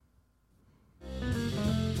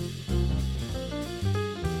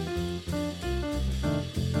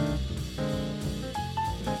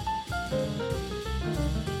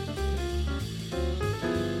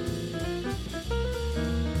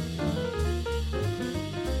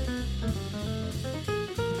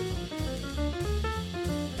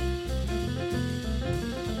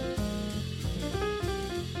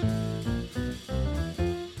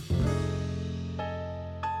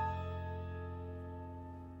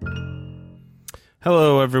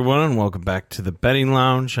Hello, everyone, and welcome back to the Betting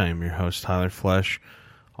Lounge. I am your host, Tyler Flesh,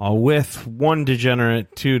 with one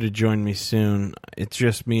degenerate, two to join me soon. It's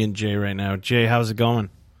just me and Jay right now. Jay, how's it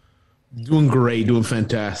going? Doing great, doing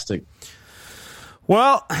fantastic.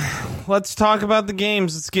 Well, let's talk about the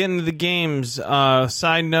games. Let's get into the games.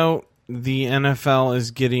 Side note, the NFL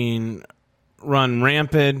is getting run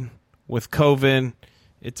rampant with COVID.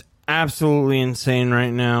 It's absolutely insane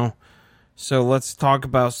right now. So let's talk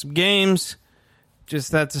about some games. Just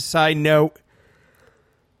that's a side note.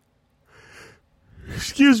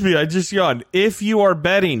 Excuse me, I just yawned. If you are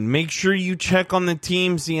betting, make sure you check on the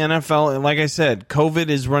teams, the NFL. Like I said, COVID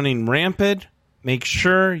is running rampant. Make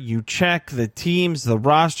sure you check the teams, the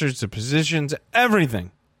rosters, the positions,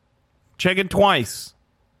 everything. Check it twice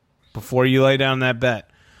before you lay down that bet.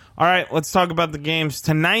 All right, let's talk about the games.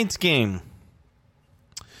 Tonight's game.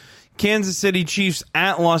 Kansas City Chiefs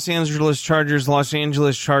at Los Angeles Chargers. Los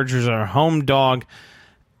Angeles Chargers are home dog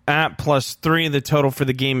at +3. The total for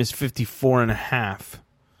the game is 54.5.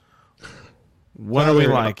 What are we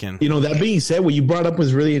liking? You know, that being said, what you brought up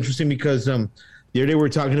was really interesting because the other day we were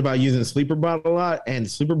talking about using SleeperBot a lot, and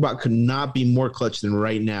SleeperBot could not be more clutch than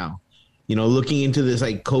right now. You know, looking into this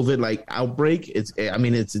like COVID like outbreak, it's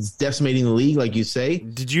decimating the league, like you say.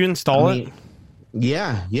 Did you install it?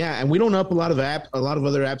 Yeah, and we don't up a lot of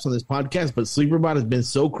other apps on this podcast, but SleeperBot has been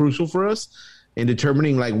so crucial for us in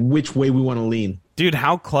determining like which way we want to lean. Dude,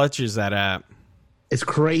 how clutch is that app? It's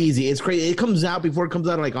crazy. It comes out before it comes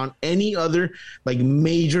out like on any other like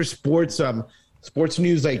major sports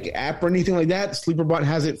news like app or anything like that. SleeperBot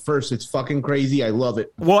has it first. It's fucking crazy. I love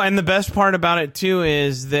it. Well, and the best part about it too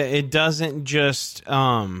is that it doesn't just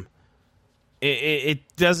It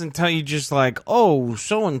doesn't tell you just like, oh,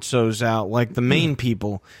 so-and-so's out, like the main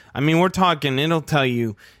people. I mean, we're talking, it'll tell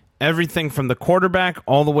you everything from the quarterback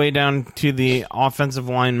all the way down to the offensive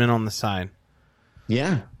lineman on the side.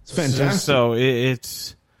 Yeah, it's fantastic. So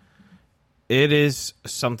it is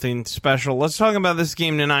something special. Let's talk about this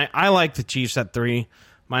game tonight. I like the Chiefs at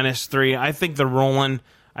 -3. I think they're rolling.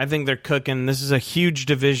 I think they're cooking. This is a huge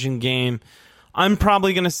division game. I'm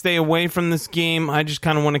probably going to stay away from this game. I just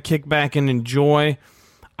kind of want to kick back and enjoy.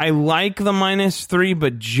 I like the -3,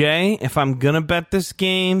 but Jay, if I'm going to bet this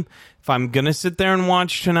game, if I'm going to sit there and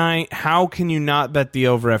watch tonight, how can you not bet the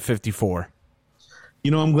over at 54?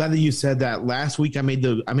 You know, I'm glad that you said that. Last week I made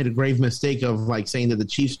a grave mistake of like saying that the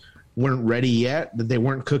Chiefs weren't ready yet, that they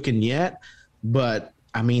weren't cooking yet. But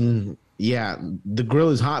I mean, yeah, the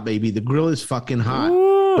grill is hot, baby. The grill is fucking hot. Ooh,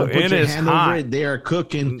 Put it your is hand hot. over it. They are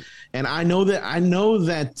cooking, and I know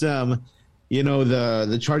that you know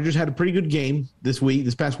the Chargers had a pretty good game this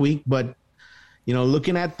past week. But you know,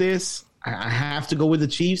 looking at this, I have to go with the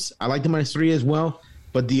Chiefs. I like the -3 as well,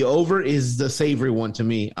 but the over is the savory one to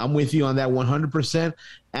me. I'm with you on that 100%.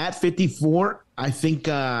 At 54, I think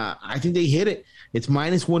they hit it. It's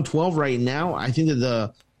 -112 right now. I think that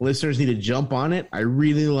the listeners need to jump on it. I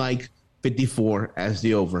really like 54 as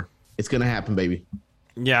the over. It's gonna happen, baby.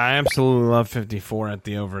 Yeah, I absolutely love 54 at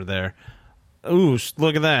the over there. Ooh,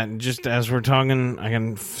 look at that. Just as we're talking, I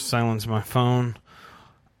can silence my phone.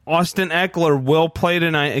 Austin Eckler will play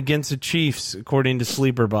tonight against the Chiefs, according to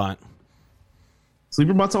SleeperBot.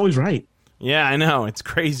 SleeperBot's always right. Yeah, I know. It's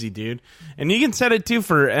crazy, dude. And you can set it, too,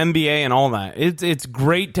 for NBA and all that. It's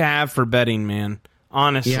great to have for betting, man.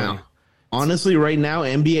 Honestly. Yeah. Honestly, right now,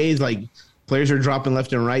 NBA is like players are dropping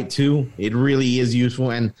left and right, too. It really is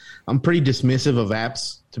useful. And I'm pretty dismissive of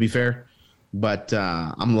apps, to be fair. But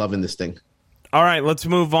I'm loving this thing. All right, let's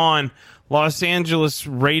move on. Los Angeles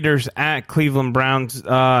Raiders at Cleveland Browns.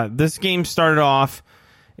 This game started off.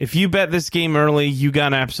 If you bet this game early, you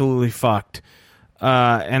got absolutely fucked.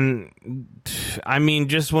 And I mean,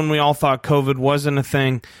 just when we all thought COVID wasn't a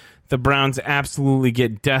thing, the Browns absolutely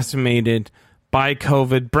get decimated by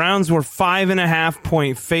COVID. Browns were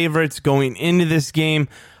 5.5-point favorites going into this game.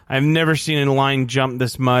 I've never seen a line jump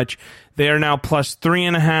this much. They are now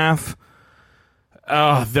 +3.5.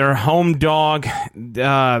 Their home dog,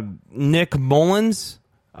 Nick Mullins,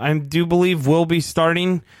 I do believe will be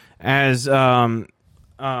starting as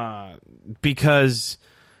because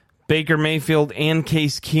Baker Mayfield and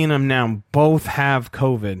Case Keenum now both have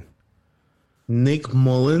COVID. Nick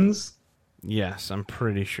Mullins? Yes, I'm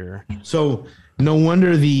pretty sure. So no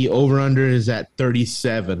wonder the over-under is at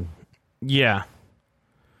 37. Yeah.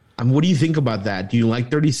 What do you think about that? Do you like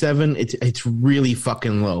 37? It's really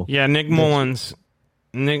fucking low. Yeah, Nick Mullins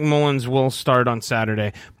will start on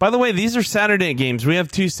Saturday. By the way, these are Saturday games. We have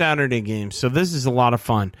 2 Saturday games, so this is a lot of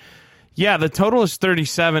fun. Yeah, the total is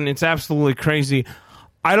 37. It's absolutely crazy.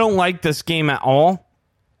 I don't like this game at all.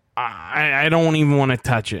 I don't even want to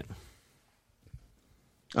touch it.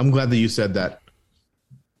 I'm glad that you said that.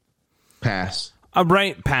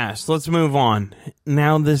 Right, pass. Let's move on.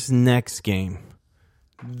 Now this next game.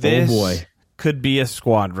 This could be a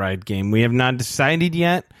squad ride game. We have not decided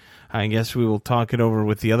yet. I guess we will talk it over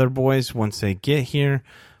with the other boys once they get here.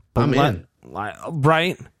 But I'm in.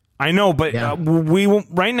 Right? I know, but we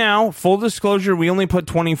right now, full disclosure, we only put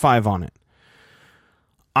 25 on it.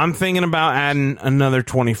 I'm thinking about adding another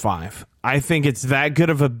 25. I think it's that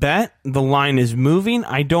good of a bet. The line is moving.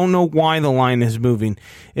 I don't know why the line is moving.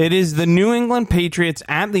 It is the New England Patriots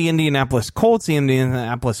at the Indianapolis Colts. The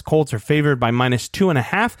Indianapolis Colts are favored by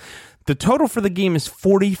 -2.5. The total for the game is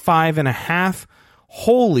 45.5.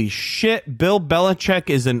 Holy shit. Bill Belichick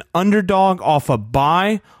is an underdog off a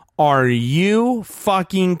bye. Are you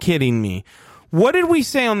fucking kidding me? What did we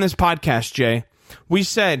say on this podcast, Jay? We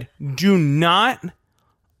said, do not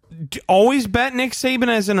always bet Nick Saban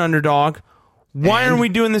as an underdog. Why are we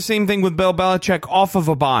doing the same thing with Bill Belichick off of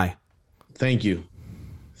a bye? Thank you.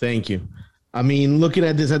 I mean, looking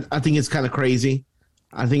at this, I think it's kind of crazy.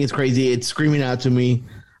 I think it's crazy. It's screaming out to me.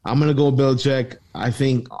 I'm going to go Belichick. I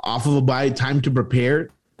think off of a bye, time to prepare.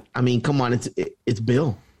 I mean, come on. It's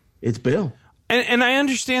Bill. It's Bill. And I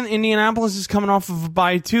understand Indianapolis is coming off of a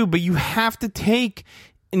bye too, but you have to take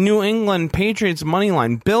New England Patriots money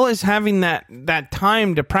line. Bill is having that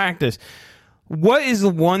time to practice. What is the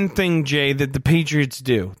one thing, Jay, that the Patriots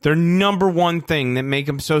do? Their number one thing that make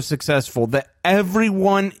them so successful that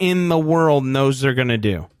everyone in the world knows they're going to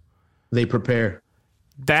do? They prepare.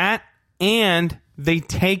 That, and they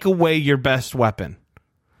take away your best weapon.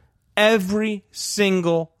 Every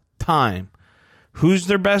single time. Who's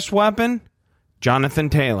their best weapon? Jonathan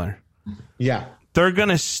Taylor. Yeah. They're going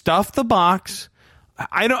to stuff the box.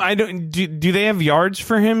 Do they have yards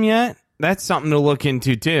for him yet? That's something to look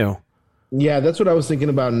into too. Yeah, that's what I was thinking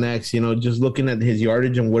about next. You know, just looking at his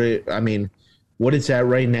yardage and what it's at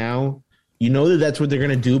right now. You know that's what they're going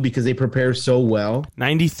to do because they prepare so well.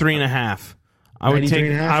 93.5. I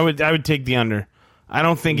would take the under. I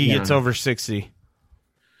don't think he gets over 60.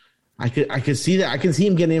 I could see that. I can see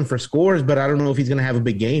him getting in for scores, but I don't know if he's going to have a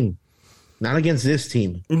big game. Not against this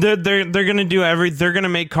team. They're going to do they're going to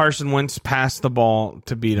make Carson Wentz pass the ball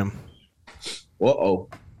to beat him. Uh-oh.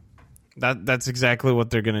 That's exactly what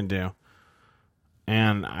they're going to do.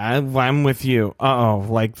 And I'm with you.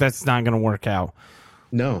 Like that's not going to work out.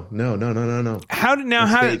 No. How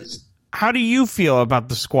do you feel about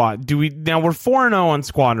the squad? We're 4-0 on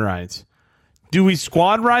squad rides. Do we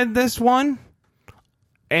squad ride this one?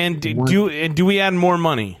 And do we add more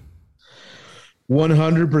money?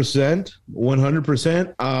 100%.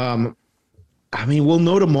 100%. I mean, we'll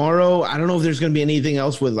know tomorrow. I don't know if there's going to be anything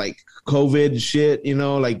else with like COVID shit,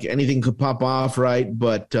 like anything could pop off, right?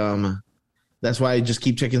 But that's why I just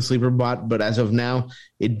keep checking Sleeper Bot. But as of now,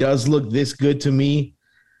 it does look this good to me.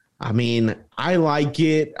 I mean, I like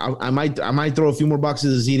it. I might throw a few more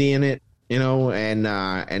boxes of ZD in it,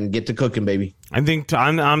 and get to cooking, baby. I think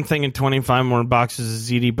I'm thinking 25 more boxes of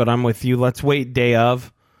ZD, but I'm with you. Let's wait day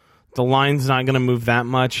of. The line's not going to move that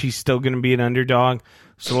much. He's still going to be an underdog.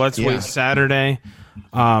 So let's wait Saturday.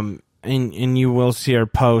 And you will see our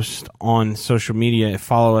post on social media.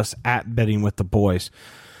 Follow us at Betting with the Boys.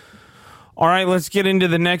 All right, let's get into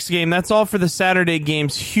the next game. That's all for the Saturday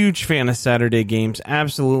games. Huge fan of Saturday games.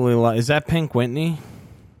 Absolutely. Is that Pink Whitney?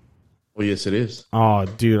 Oh, yes, it is. Oh,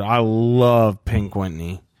 dude, I love Pink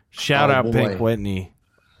Whitney. Shout out Pink Whitney.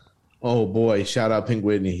 Oh, boy. Shout out Pink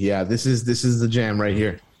Whitney. Yeah, this is the jam right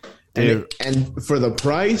here. And for the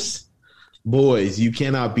price, boys, you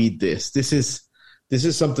cannot beat this. This is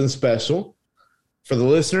something special. For the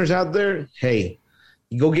listeners out there, hey,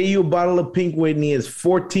 you go get you a bottle of Pink Whitney. It's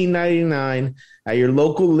 $14.99 at your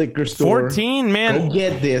local liquor store. 14, man. Go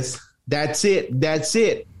get this. That's it.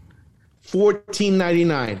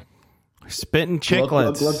 $14.99. Spittin'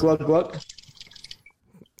 Chicklets. Look.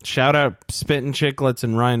 Shout out Spittin' Chicklets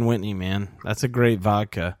and Ryan Whitney, man. That's a great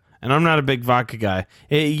vodka. And I'm not a big vodka guy.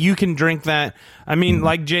 You can drink that. I mean,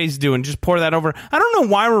 like Jay's doing, just pour that over. I don't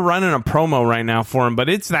know why we're running a promo right now for him, but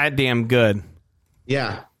it's that damn good.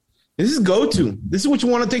 Yeah. This is go-to. This is what you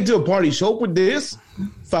want to take to a party. Show up with this,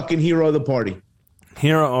 fucking hero of the party.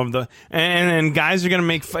 Hero of the... And guys are going to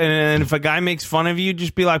make... And if a guy makes fun of you,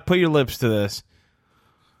 just be like, put your lips to this.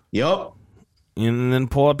 Yup. And then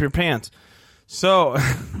pull up your pants. So...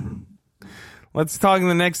 Let's talk in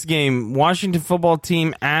the next game. Washington football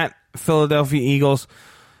team at Philadelphia Eagles.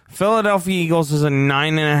 Philadelphia Eagles is a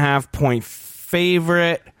 9.5 point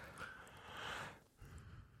favorite.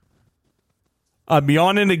 I'll be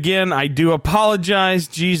on it again. I do apologize.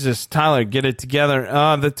 Jesus, Tyler, get it together.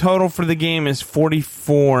 The total for the game is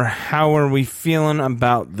 44. How are we feeling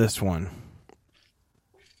about this one?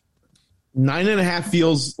 9.5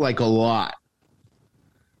 feels like a lot.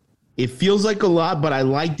 It feels like a lot, but I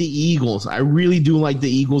like the Eagles. I really do like the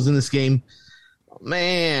Eagles in this game.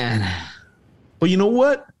 Man. But you know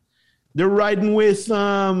what? They're riding with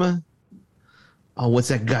what's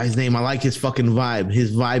that guy's name? I like his fucking vibe.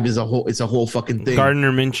 His vibe is a whole fucking thing.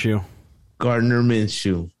 Gardner Minshew.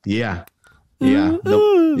 Yeah.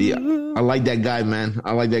 I like that guy, man.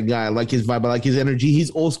 I like that guy. I like his vibe. I like his energy. He's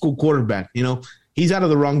old school quarterback, you know. He's out of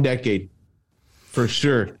the wrong decade. For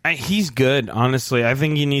sure. He's good, honestly. I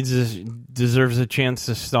think he deserves a chance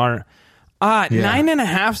to start.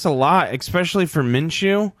 9.5's a lot, especially for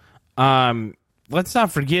Minshew. Let's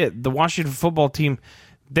not forget the Washington football team.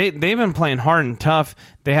 They've been playing hard and tough.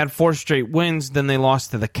 They had 4 straight wins. Then they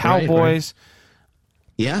lost to the Cowboys.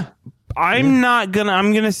 Right. Yeah. I'm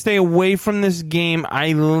gonna stay away from this game.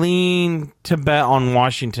 I lean to bet on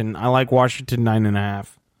Washington. I like Washington 9.5.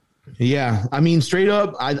 Yeah, I mean, straight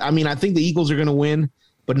up, I think the Eagles are going to win,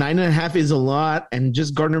 but 9.5 is a lot, and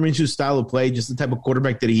just Gardner Minshew's style of play, just the type of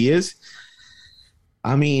quarterback that he is.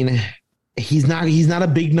 I mean, he's not a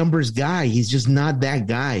big numbers guy. He's just not that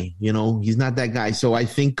guy. You know, he's not that guy. So I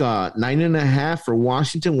think 9.5 for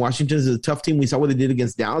Washington. Washington is a tough team. We saw what they did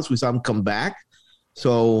against Dallas. We saw them come back.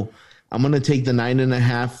 So I'm going to take the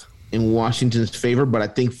 9.5 in Washington's favor, but I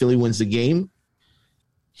think Philly wins the game.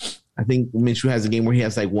 I think Minshew has a game where he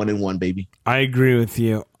has like 1-1, baby. I agree with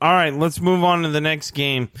you. All right, let's move on to the next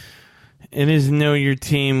game. It is Know Your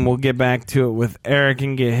Team. We'll get back to it with Eric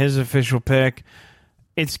and get his official pick.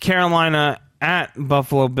 It's Carolina at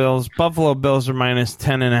Buffalo Bills. Buffalo Bills are minus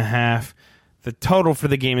 10.5. The total for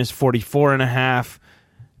the game is 44.5.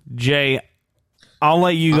 Jay, I'll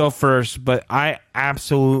let you go first, but I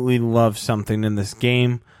absolutely love something in this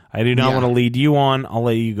game. I do not want to lead you on. I'll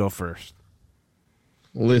let you go first.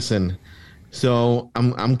 Listen, so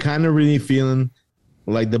I'm kind of really feeling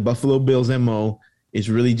like the Buffalo Bills MO is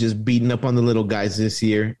really just beating up on the little guys this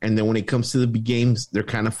year, and then when it comes to the big games, they're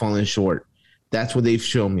kind of falling short. That's what they've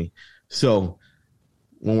shown me. So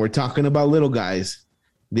when we're talking about little guys,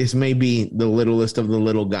 this may be the littlest of the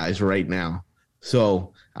little guys right now.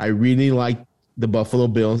 So I really like the Buffalo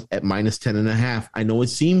Bills at minus 10.5. I know it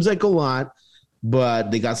seems like a lot,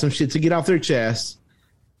 but they got some shit to get off their chest,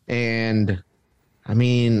 and I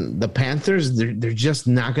mean, the Panthers, they're just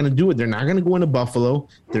not going to do it. They're not going to go into Buffalo.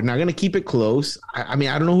 They're not going to keep it close. I mean,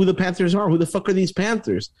 I don't know who the Panthers are. Who the fuck are these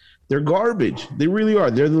Panthers? They're garbage. They really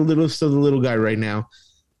are. They're the littlest of the little guy right now.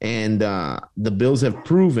 And the Bills have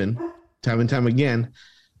proven time and time again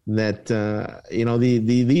that,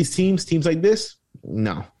 these teams like this,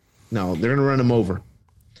 no, they're going to run them over.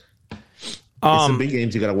 It's some big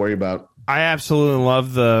games you got to worry about. I absolutely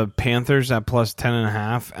love the Panthers at plus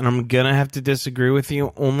 10.5, and I'm going to have to disagree with you.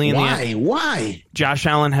 Why? Josh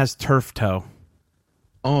Allen has turf toe.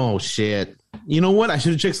 Oh, shit. You know what? I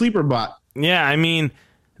should have checked Sleeper Bot. Yeah, I mean,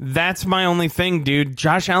 that's my only thing, dude.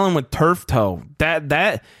 Josh Allen with turf toe.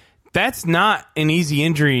 That's not an easy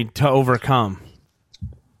injury to overcome.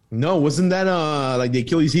 No, wasn't that like the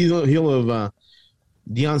Achilles heel of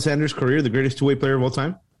Deion Sanders' career, the greatest two-way player of all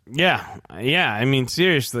time? Yeah. I mean,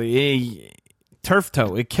 seriously, turf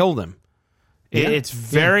toe, it killed him. It's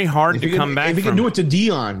very hard to come back from. If he can do it to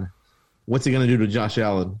Deion, what's he going to do to Josh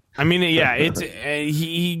Allen? I mean,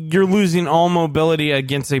 you're losing all mobility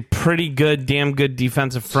against a pretty good, damn good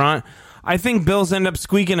defensive front. I think Bills end up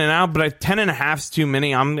squeaking it out, but 10.5's too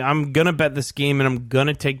many. I'm going to bet this game, and I'm going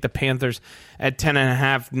to take the Panthers at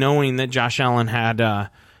 10.5, knowing that Josh Allen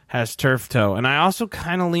has turf toe. And I also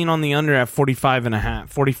kind of lean on the under at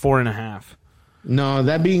 44.5. No,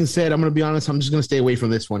 that being said, I'm going to be honest. I'm just going to stay away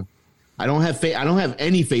from this one. I don't have faith. I don't have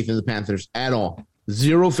any faith in the Panthers at all.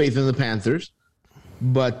 Zero faith in the Panthers.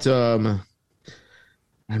 But, I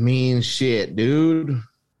mean, shit, dude.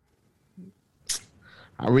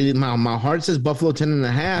 My heart says Buffalo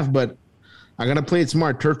 10.5, but I got to play it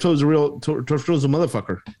smart. Turf toe's a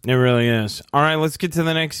motherfucker. It really is. All right, let's get to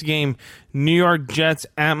the next game. New York Jets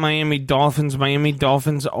at Miami Dolphins. Miami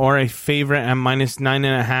Dolphins are a favorite at minus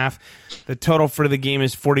 9.5. The total for the game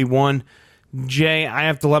is 41. Jay, I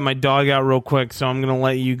have to let my dog out real quick, so I'm going to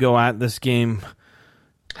let you go at this game.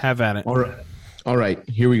 Have at it. All right,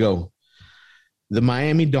 here we go. The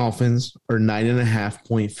Miami Dolphins are 9.5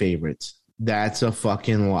 point favorites. That's a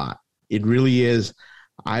fucking lot. It really is.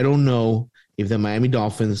 I don't know if the Miami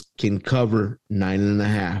Dolphins can cover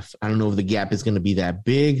 9.5. I don't know if the gap is going to be that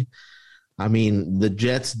big. I mean, the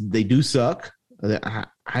Jets, they do suck.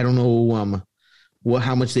 I don't know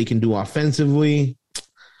how much they can do offensively.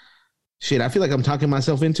 Shit, I feel like I'm talking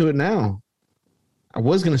myself into it now. I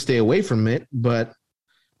was going to stay away from it, but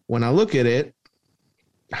when I look at it,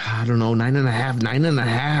 I don't know,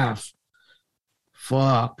 9.5.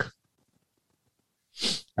 fuck.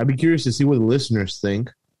 I'd be curious to see what the listeners think.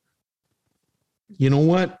 You know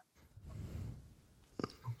what?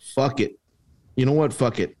 Fuck it. You know what?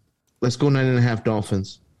 Fuck it. Let's go 9.5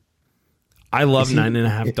 Dolphins. I love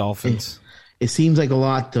 9.5 Dolphins. It seems like a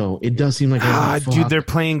lot, though. It does seem like a lot. Dude, they're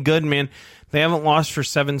playing good, man. They haven't lost for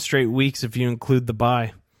 7 straight weeks if you include the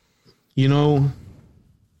bye. You know.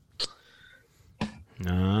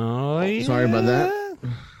 Oh, yeah. Sorry about that.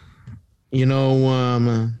 You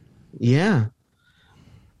know, yeah.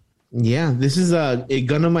 Yeah, this is a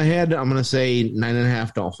gun to my head. I'm going to say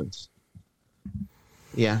 9.5 Dolphins.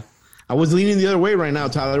 Yeah. I was leaning the other way right now,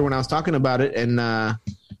 Tyler, when I was talking about it, and I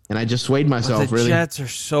just swayed myself, the really. The Jets are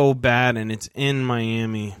so bad, and it's in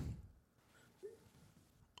Miami.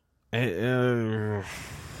 I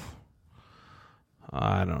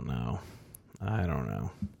don't know.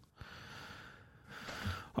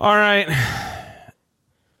 All right.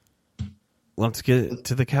 Let's get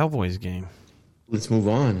to the Cowboys game. Let's move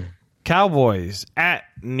on. Cowboys at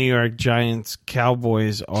New York Giants.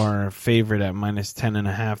 Cowboys are favored at minus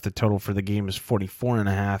 10.5. The total for the game is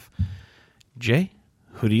 44.5. Jay,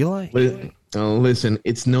 who do you like? Listen,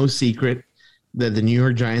 it's no secret that the New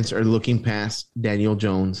York Giants are looking past Daniel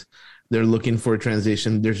Jones. They're looking for a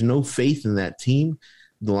transition. There's no faith in that team.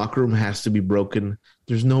 The locker room has to be broken.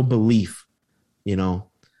 There's no belief. You know,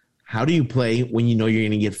 how do you play when you know you're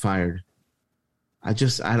going to get fired? I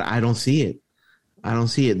don't see it. I don't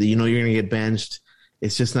see it. You know you're going to get benched.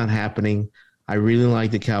 It's just not happening. I really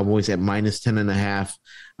like the Cowboys at minus 10.5.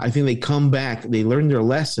 I think they come back. They learn their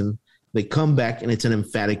lesson. They come back, and it's an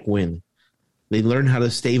emphatic win. They learn how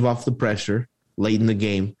to stave off the pressure late in the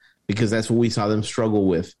game because that's what we saw them struggle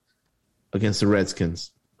with against the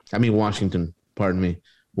Redskins. I mean, Washington. Pardon me.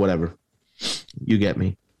 Whatever. You get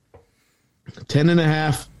me.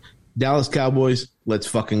 10.5. Dallas Cowboys. Let's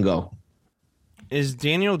fucking go. Is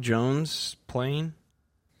Daniel Jones playing?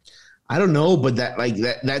 I don't know, but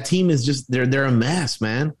that team is just they're a mess,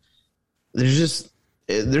 man. There's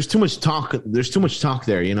too much talk. There's too much talk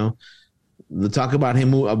there, you know. The talk about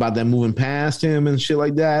them moving past him and shit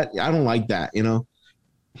like that. I don't like that, you know.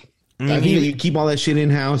 I think that you keep all that shit in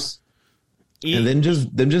house, and then just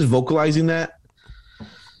vocalizing that.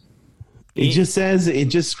 It just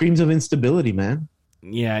screams of instability, man.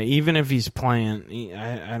 Yeah, even if he's playing,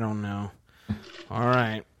 I don't know. All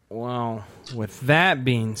right. Well, with that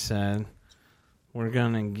being said,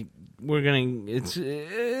 it's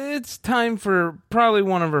time for probably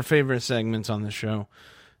one of our favorite segments on the show.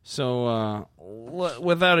 So,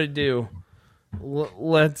 without ado,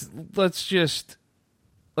 let's just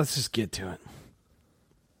get to it.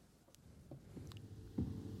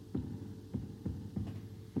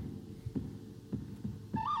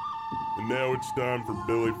 And now it's time for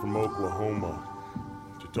Billy from Oklahoma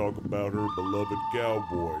to talk about her beloved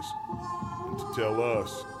Cowboys and to tell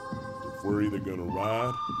us if we're either going to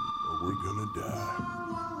ride or we're going to die.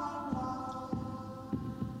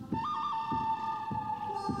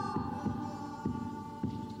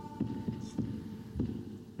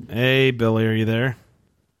 Hey, Billy, are you there?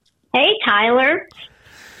 Hey, Tyler.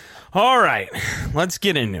 All right, let's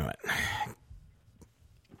get into it.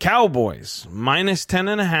 Cowboys, minus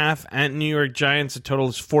 10.5 at New York Giants. The total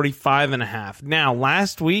is 45.5. Now,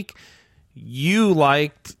 last week, you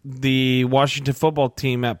liked the Washington football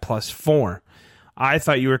team at +4. I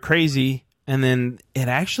thought you were crazy, and then it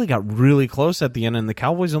actually got really close at the end, and the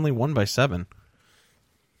Cowboys only won by 7.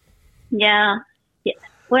 Yeah.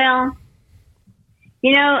 Well,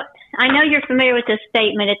 you know, I know you're familiar with this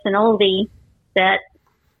statement. It's an oldie that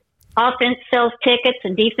offense sells tickets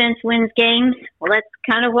and defense wins games. Well, that's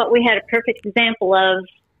kind of what we had a perfect example of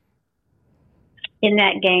in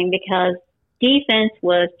that game because defense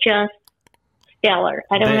was just stellar.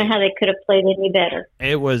 I don't know how they could have played any better.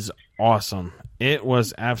 It was awesome. It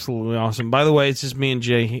was absolutely awesome. By the way, it's just me and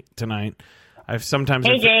Jay tonight.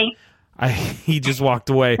 Jay. He just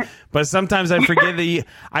walked away. But sometimes I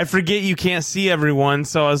forget you can't see everyone.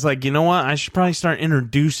 So I was like, you know what? I should probably start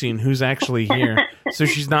introducing who's actually here, so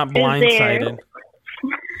she's not blindsided.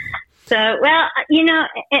 So, well, you know,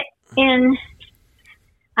 and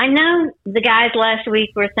I know the guys last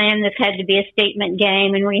week were saying this had to be a statement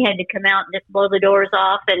game, and we had to come out and just blow the doors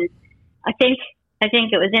off. And I think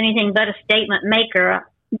it was anything but a statement maker.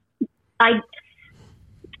 At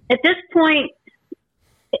this point,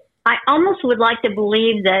 I almost would like to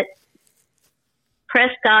believe that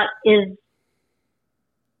Prescott is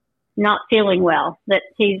not feeling well, that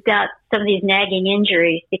he's got some of these nagging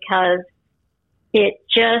injuries because they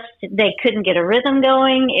couldn't get a rhythm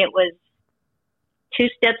going. It was 2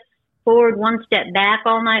 steps forward, 1 step back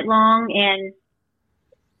all night long. And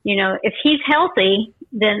if he's healthy,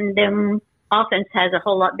 then offense has a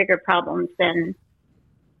whole lot bigger problems than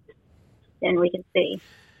we can see.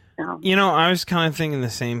 So. I was kind of thinking the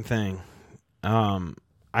same thing.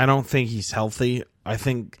 I don't think he's healthy. I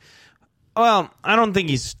don't think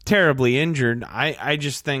he's terribly injured. I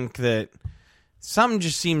just think that something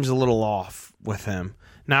just seems a little off with him.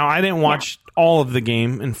 Now, I didn't watch all of the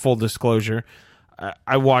game, in full disclosure.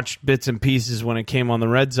 I watched bits and pieces when it came on the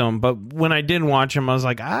Red Zone, but when I did watch him, I was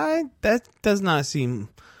like, that does not seem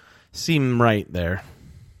right there.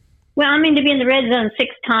 Well, I mean, to be in the red zone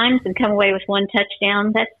 6 times and come away with 1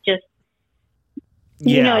 touchdown, that's just,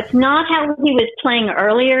 it's not how he was playing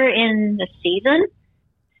earlier in the season.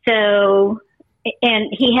 So,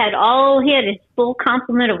 and he had his full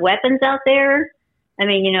complement of weapons out there. I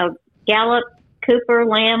mean, Gallup, Cooper,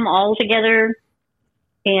 Lamb, all together.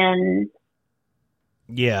 And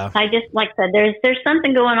I just, like I said, there's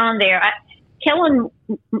something going on there. Kellen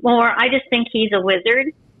Moore, I just think he's a wizard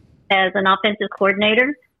as an offensive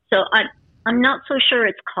coordinator. So I'm not so sure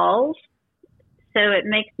it's calls. So it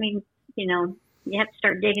makes me, you have to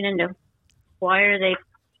start digging into why are they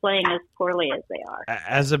playing as poorly as they are.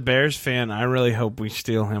 As a Bears fan, I really hope we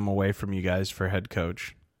steal him away from you guys for head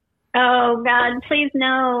coach. Oh, God, please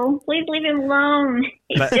no. Please leave him alone.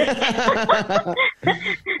 I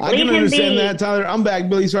can understand that, Tyler. I'm back,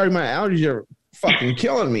 Billy. Sorry, my allergies are fucking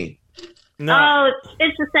killing me. No. Oh,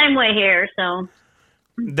 it's the same way here, so.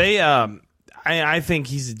 They, I think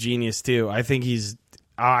he's a genius, too. I think he's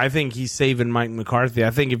saving Mike McCarthy. I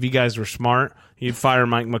think if you guys were smart, you'd fire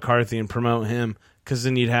Mike McCarthy and promote him, because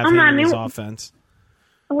then you'd have him in his offense.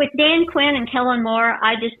 With Dan Quinn and Kellen Moore,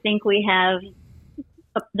 I just think we have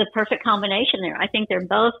the perfect combination there. I think they're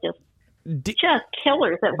both just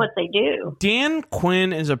killers at what they do. Dan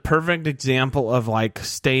Quinn is a perfect example of,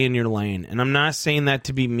 stay in your lane. And I'm not saying that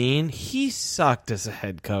to be mean. He sucked as a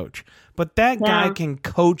head coach. But that guy can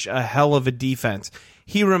coach a hell of a defense.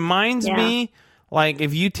 He reminds me,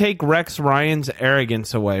 if you take Rex Ryan's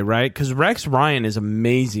arrogance away, right? Because Rex Ryan is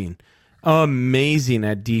amazing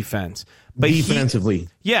at defense. But defensively.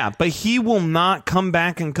 But he will not come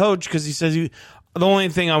back and coach because he says, the only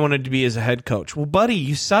thing I wanted to be is a head coach. Well, buddy,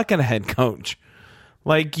 you suck at a head coach.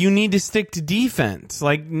 You need to stick to defense.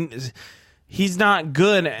 He's not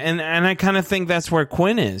good, and I kind of think that's where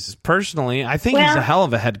Quinn is. Personally, I think he's a hell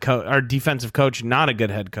of a head coach or defensive coach, not a good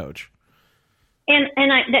head coach. And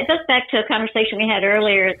that goes back to a conversation we had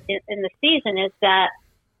earlier in the season. Is that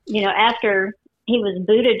after he was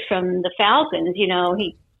booted from the Falcons,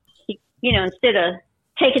 he instead of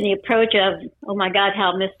taking the approach of, oh my God,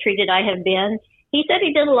 how mistreated I have been, he said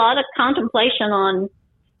he did a lot of contemplation on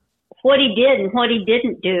what he did and what he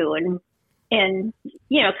didn't do, and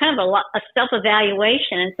kind of a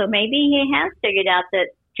self-evaluation. And so maybe he has figured out that,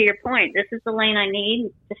 to your point, this is the lane I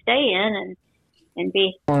need to stay in and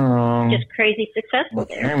be just crazy successful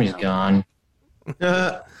there. Jeremy's gone.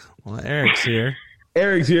 Well, Eric's here.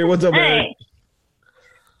 What's up, Eric?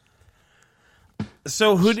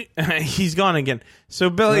 So he's gone again. So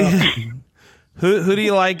Billy, who do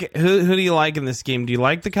you like? Who do you like in this game? Do you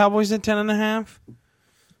like the Cowboys at 10.5?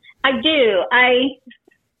 I do.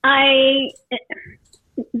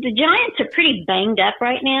 The Giants are pretty banged up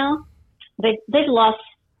right now. They've lost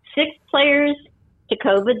 6 players to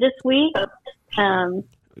COVID this week.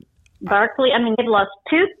 Barkley, they've lost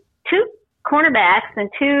two cornerbacks and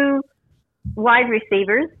 2 wide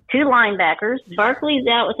receivers, 2 linebackers. Barkley's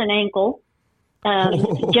out with an ankle.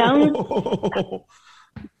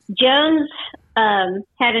 Jones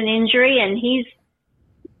had an injury and he's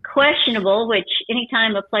questionable, which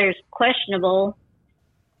anytime a player's questionable,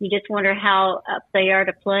 you just wonder how up they are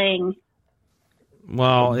to playing.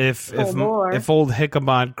 Well, if old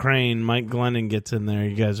Ichabod Crane, Mike Glennon gets in there,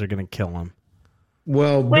 you guys are going to kill him.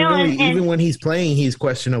 Well, really, even when he's playing, he's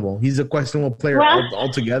questionable. He's a questionable player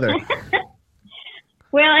altogether.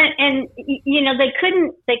 Well, and they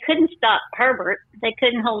couldn't stop Herbert. They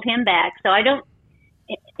couldn't hold him back. So I don't.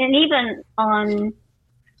 And even on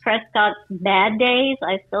Prescott's bad days,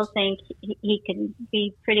 I still think he can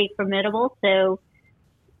be pretty formidable. So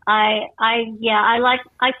I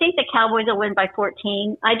think the Cowboys will win by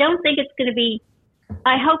 14. I don't think it's going to be.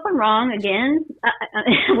 I hope I'm wrong again.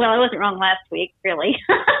 Well, I wasn't wrong last week, really,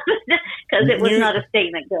 because it was not a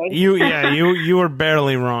statement game. You were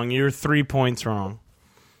barely wrong. You were 3 points wrong.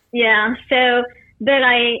 Yeah. So, but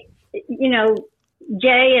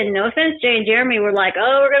Jay and Jeremy were like,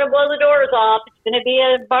 "Oh, we're going to blow the doors off. It's going to be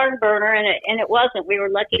a barn burner," and it wasn't. We were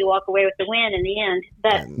lucky to walk away with the win in the end.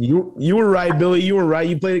 But you were right, Billy. You were right.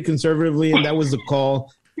 You played it conservatively, and that was the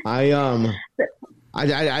call. I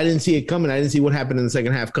didn't see it coming. I didn't see what happened in the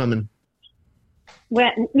second half coming. Well,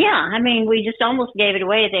 yeah, I mean, we just almost gave it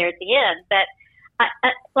away there at the end. But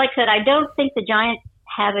like I said, I don't think the Giants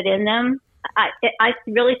have it in them. I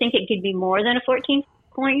really think it could be more than a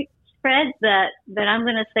 14-point spread, but I'm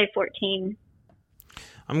going to say 14.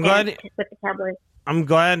 I'm glad with the Cowboys. I'm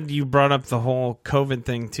glad you brought up the whole COVID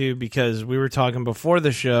thing too, because we were talking before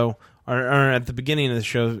the show, or at the beginning of the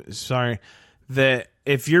show. Sorry, that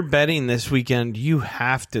if you're betting this weekend, you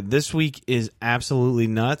have to. This week is absolutely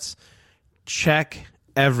nuts. Check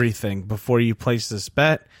everything before you place this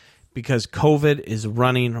bet, because COVID is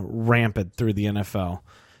running rampant through the NFL.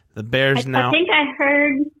 The Bears now. I think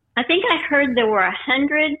I heard there were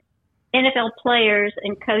 100 NFL players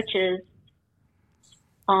and coaches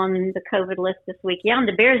on the COVID list this week. Yeah, and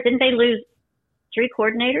the Bears, didn't they lose 3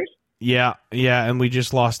 coordinators? Yeah, and we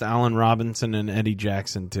just lost Allen Robinson and Eddie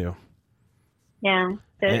Jackson too. Yeah,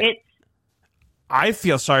 so I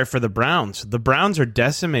feel sorry for the Browns. The Browns are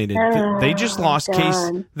decimated. They just lost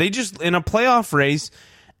Case. They just in a playoff race,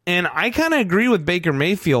 and I kind of agree with Baker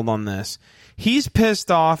Mayfield on this. He's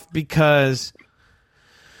pissed off because,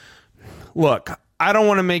 look, I don't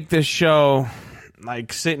want to make this show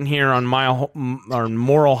like sitting here on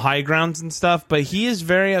moral high grounds and stuff, but he is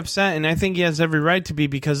very upset, and I think he has every right to be,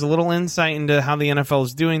 because a little insight into how the NFL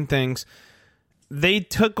is doing things. They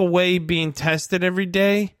took away being tested every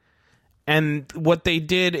day, and what they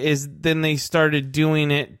did is then they started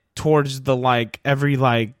doing it towards the every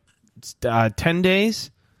 10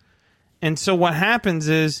 days. And so what happens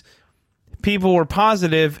is people were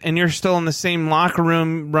positive, and you're still in the same locker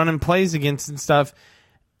room running plays against and stuff,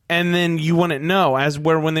 and then you wouldn't know.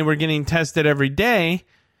 When they were getting tested every day,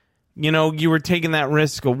 you were taking that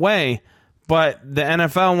risk away. But the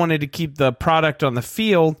NFL wanted to keep the product on the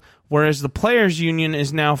field, whereas the players' union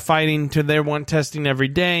is now fighting they want testing every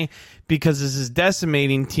day because this is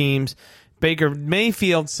decimating teams. Baker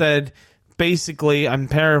Mayfield said, basically, I'm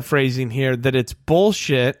paraphrasing here, that it's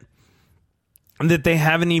bullshit, that they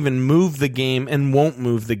haven't even moved the game and won't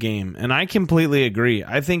move the game. And I completely agree.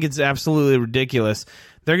 I think it's absolutely ridiculous.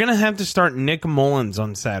 They're going to have to start Nick Mullins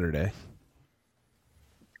on Saturday.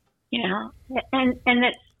 Yeah, and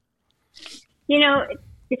it's,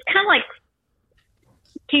 it's kind of like,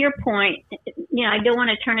 to your point, I don't want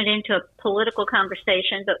to turn it into a political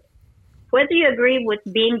conversation, but whether you agree with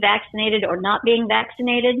being vaccinated or not being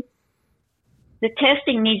vaccinated, the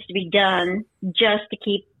testing needs to be done just to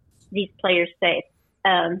keep these players safe.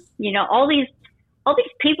 All these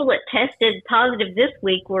people that tested positive this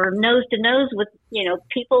week were nose to nose with,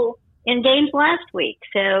 people in games last week.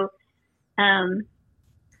 So,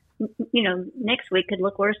 next week could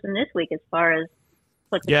look worse than this week as far as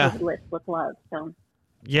what the COVID list looked like. So.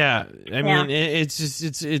 Yeah, I mean, it's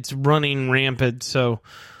just it's running rampant. So,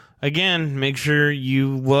 again, make sure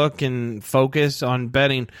you look and focus on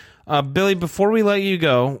betting. Billy, before we let you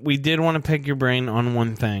go, we did want to pick your brain on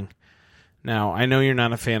one thing. Now, I know you're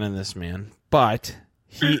not a fan of this man, but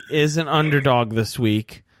he is an underdog this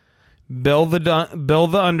week. Bill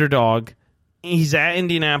the underdog. He's at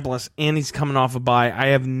Indianapolis, and he's coming off a bye. I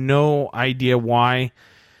have no idea why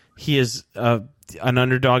he is an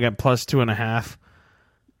underdog at plus 2.5.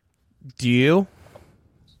 Do you?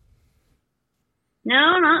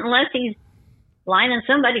 No, not unless he's lining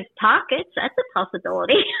somebody's pockets. That's a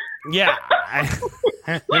possibility. Yeah.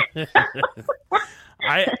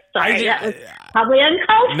 Sorry, that was probably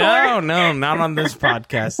uncalled for. No, not on this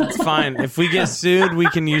podcast. It's fine. If we get sued, we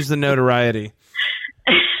can use the notoriety.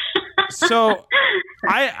 So,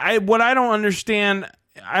 I don't understand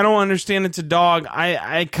it's a dog.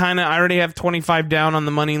 I already have 25 down on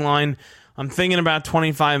the money line. I'm thinking about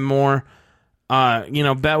 25 more.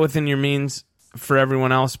 Bet within your means for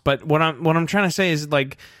everyone else. But what I'm trying to say is,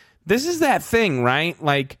 this is that thing, right?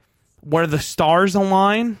 Where the stars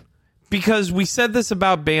align. Because we said this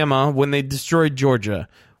about Bama when they destroyed Georgia.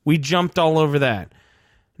 We jumped all over that.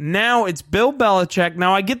 Now it's Bill Belichick.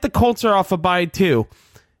 Now I get the Colts are off a bye too.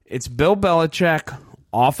 It's Bill Belichick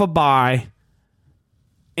off a bye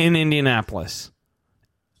in Indianapolis.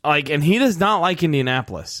 And he does not like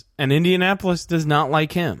Indianapolis. And Indianapolis does not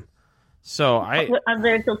like him. So that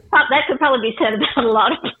could probably be said about a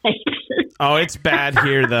lot of places. Oh, it's bad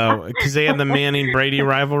here though, because they have the Manning-Brady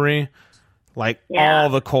rivalry. All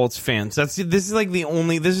the Colts fans. This is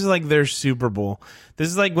their Super Bowl. This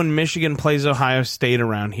is like when Michigan plays Ohio State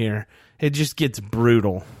around here. It just gets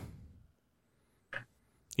brutal.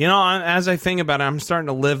 As I think about it, I'm starting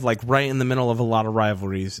to live right in the middle of a lot of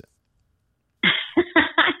rivalries.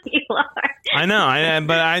 You are. I know,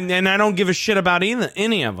 but I don't give a shit about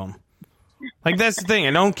any of them. That's the thing.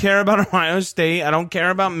 I don't care about Ohio State. I don't care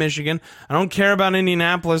about Michigan. I don't care about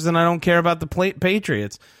Indianapolis, and I don't care about the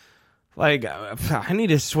Patriots. Like, I need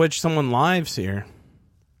to switch someone lives here.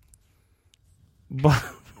 But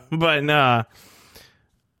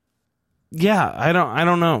yeah, I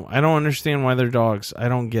don't know. I don't understand why they're dogs. I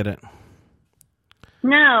don't get it.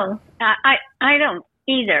 No, I don't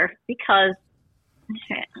either, because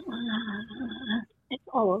it's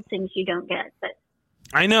all those things you don't get. But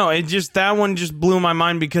I know, it just, that one just blew my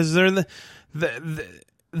mind, because they're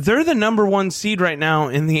they're the number one seed right now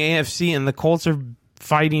in the AFC, and the Colts are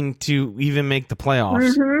fighting to even make the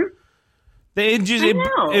playoffs.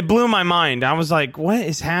 Mm-hmm. It blew my mind. I was like, what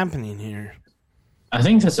is happening here? I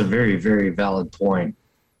think that's a very, very valid point.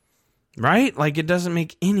 Right? Like, it doesn't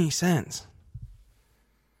make any sense.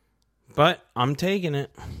 But I'm taking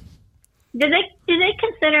it. did they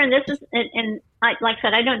consider, and this is, and like I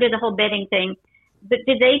said, I don't do the whole betting thing, but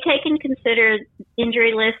did they take and consider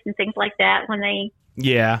injury lists and things like that when they?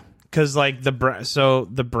 Yeah, because like the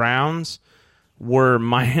Browns were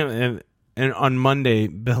and on Monday,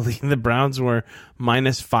 Billy, the Browns were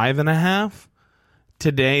 -5.5.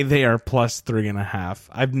 Today they are +3.5.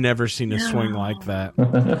 I've never seen a swing like that.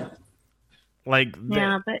 Like,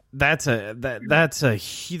 but that's like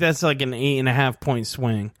an 8.5 point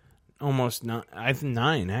swing, almost 9. I think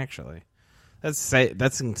 9 actually.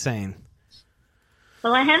 That's insane.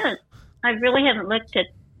 Well, I really haven't looked at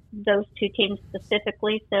those two teams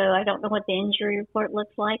specifically, so I don't know what the injury report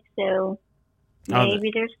looks like. So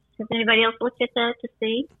maybe has anybody else looked at that to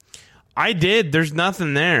see? I did. There's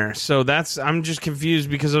nothing there. So I'm just confused,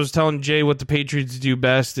 because I was telling Jay what the Patriots do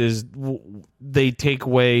best is they take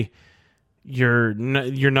away your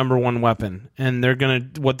number one weapon, and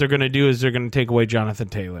what they're gonna do is they're gonna take away Jonathan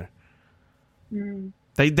Taylor. Mm.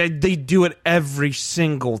 They do it every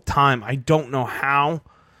single time. I don't know how.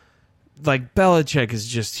 Like, Belichick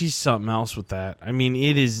is he's something else with that. I mean,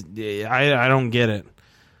 it is. I don't get it,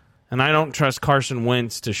 and I don't trust Carson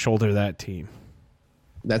Wentz to shoulder that team.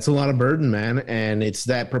 That's a lot of burden, man, and it's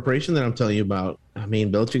that preparation that I'm telling you about. I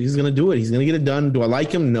mean, Belichick is going to do it. He's going to get it done. Do I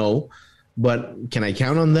like him? No. But can I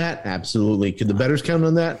count on that? Absolutely. Could the bettors count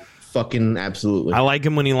on that? Fucking absolutely. I like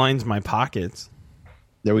him when he lines my pockets.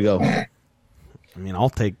 There we go. I mean, I'll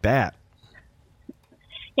take that.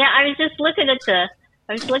 Yeah, I was just looking at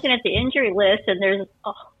the injury list, and there's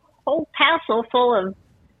a whole passel full of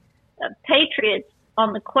Patriots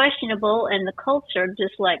on the questionable, and the Colts are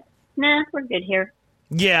just like, nah, we're good here.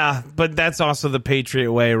 Yeah, but that's also the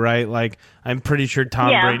Patriot way, right? Like, I'm pretty sure Tom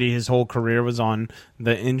Brady, his whole career was on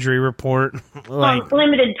the injury report. Like,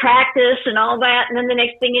 limited practice and all that, and then the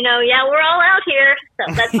next thing you know, we're all out here. So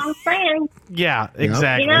that's what I'm saying. Yeah,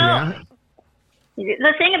 exactly. You know,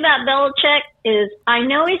 the thing about Belichick is, I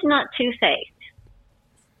know he's not two-faced.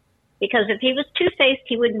 Because if he was two-faced,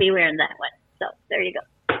 he wouldn't be wearing that one. So, there you go.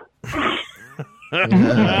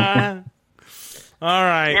 All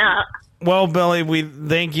right. Now, well, Billy, we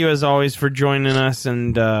thank you as always for joining us,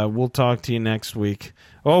 and we'll talk to you next week.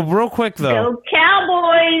 Oh, real quick though, go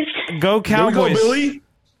Cowboys! Go Cowboys! There we go, Billy.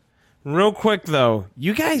 Real quick though,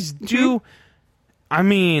 you guys do. I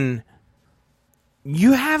mean,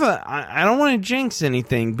 you have I don't want to jinx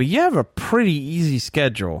anything, but you have a pretty easy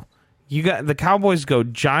schedule. You got the Cowboys go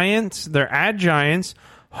Giants. They're at Giants,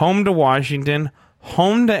 home to Washington,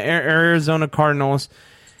 home to Arizona Cardinals,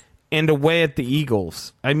 and away at the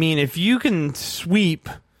Eagles. I mean, if you can sweep,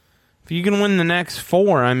 if you can win the next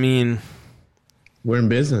 4, I mean, we're in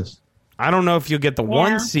business. I don't know if you'll get the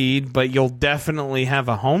 1 seed, but you'll definitely have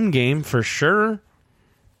a home game for sure.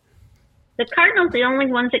 The Cardinals, the only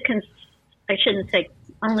ones that I shouldn't say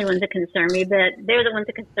only ones that concern me, but they're the ones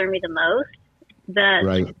that concern me the most. But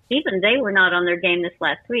even they were not on their game this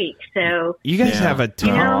last week. So you guys have a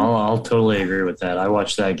ton. I'll totally agree with that. I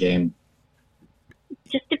watched that game.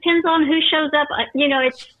 Just depends on who shows up. You know,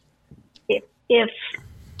 it's if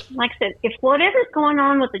like I said, if whatever's going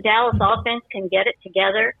on with the Dallas offense can get it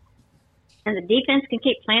together, and the defense can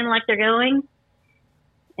keep playing like they're going,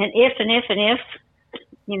 and if,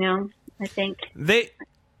 you know, I think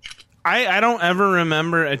I don't ever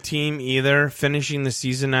remember a team either finishing the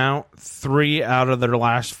season out 3 out of their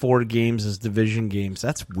last 4 games as division games.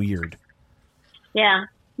 That's weird. Yeah.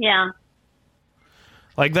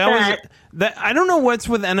 Like I don't know what's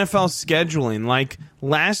with NFL scheduling. Like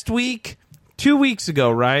last week, 2 weeks ago,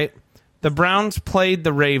 right? The Browns played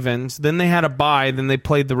the Ravens, then they had a bye, then they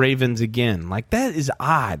played the Ravens again. Like, that is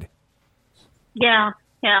odd. Yeah,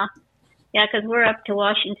 because we're up to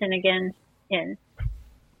Washington again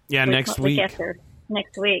next week.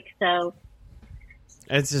 Next week, so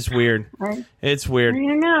it's just weird. It's weird. I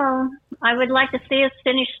don't know. I would like to see us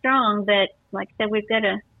finish strong, but like I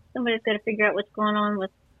said, somebody's got to figure out what's going on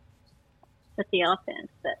with the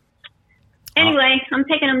offense. But Anyway, I'm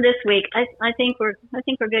taking them this week. I think we're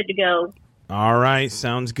good to go. All right,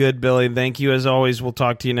 sounds good, Billy. Thank you as always. We'll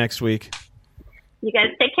talk to you next week. You guys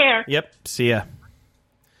take care. Yep, see ya.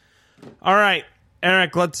 All right,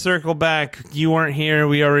 Eric, let's circle back. You weren't here.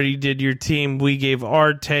 We already did your team. We gave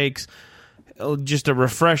our takes. Just a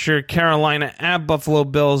refresher, Carolina at Buffalo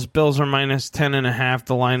Bills. Bills are minus 10.5.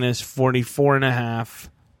 The line is 44.5.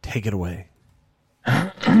 Take it away.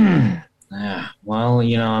 Well,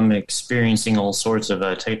 I'm experiencing all sorts of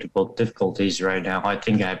technical difficulties right now. I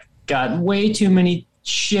think I've got way too many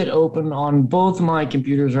shit open on both my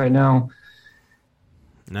computers right now.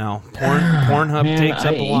 No, Pornhub takes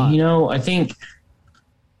up a lot. I think...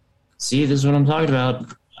 See, this is what I'm talking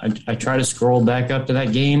about. I try to scroll back up to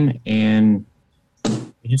that game, and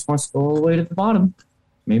it just wants to go all the way to the bottom.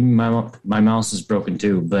 Maybe my mouse is broken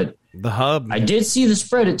too, but... The hub. I did see the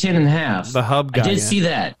spread at 10.5. The hub got I did ya. see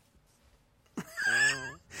that.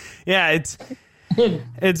 Yeah, it's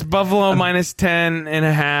Buffalo minus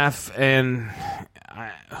 10.5, and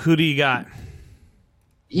who do you got?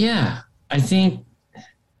 Yeah, I think...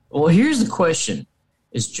 Well, here's the question.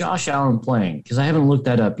 Is Josh Allen playing? Because I haven't looked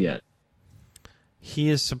that up yet. He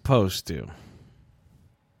is supposed to.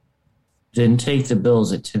 Then take the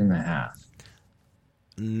Bills at 10.5.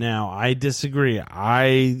 Now, I disagree.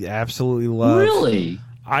 I absolutely love... Really?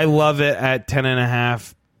 I love it at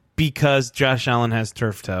 10.5 because Josh Allen has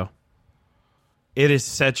turf toe. It is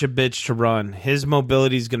such a bitch to run. His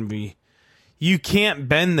mobility is going to be... You can't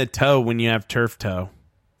bend the toe when you have turf toe.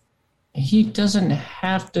 He doesn't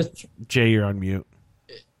have to... Jay, you're on mute.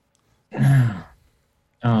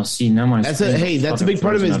 Oh, see, now my... That's a big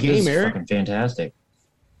part of his game, Eric. Fucking fantastic.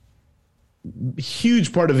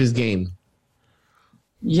 Huge part of his game.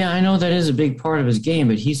 Yeah, I know that is a big part of his game,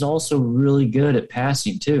 but he's also really good at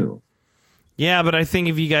passing, too. Yeah, but I think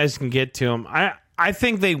if you guys can get to him... I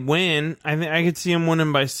think they win. I could see him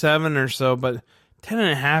winning by 7 or so, but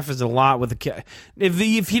 10.5 is a lot with the kid. If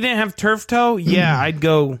he didn't have turf toe, yeah, I'd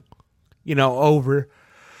go, over.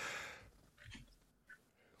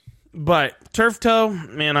 But turf toe,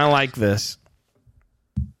 man, I like this.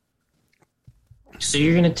 So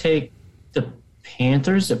you're going to take the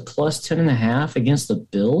Panthers at plus 10.5 against the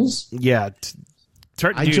Bills? Yeah.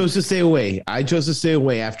 I chose to stay away.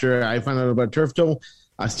 After I found out about turf toe.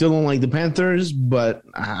 I still don't like the Panthers, but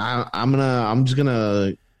I'm just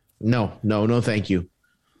gonna no, thank you.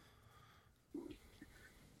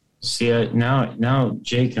 See, now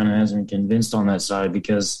Jay kind of has me convinced on that side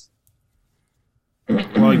because.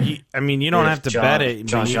 Well, you don't have to bet it.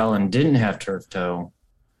 Josh Allen didn't have turf toe.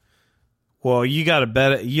 Well, you got to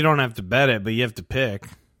bet it. You don't have to bet it, but you have to pick.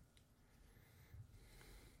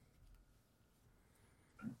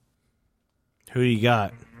 Who you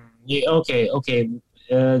got? Yeah, okay.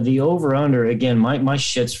 The over-under, again, my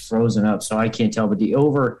shit's frozen up, so I can't tell. But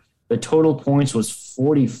the total points was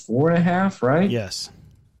 44.5, right? Yes.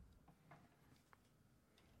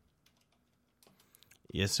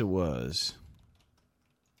 Yes, it was.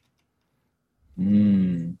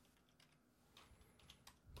 I'm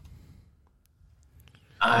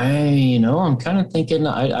kind of thinking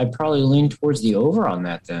I'd probably lean towards the over on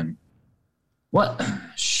that then. What?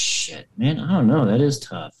 Shit, man, I don't know. That is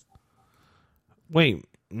tough. Wait,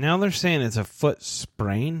 now they're saying it's a foot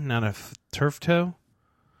sprain, not a turf toe?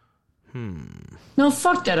 No,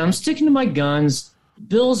 fuck that. I'm sticking to my guns.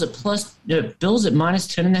 Bills at minus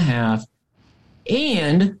 10.5,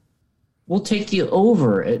 and we'll take the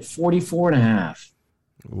over at 44.5.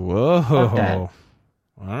 Whoa. Fuck that. All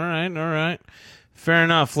right. Fair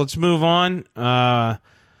enough. Let's move on.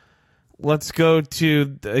 Let's go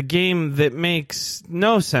to a game that makes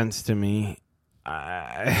no sense to me.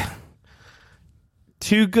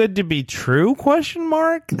 Too good to be true? ?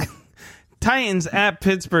 Titans at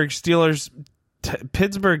Pittsburgh Steelers.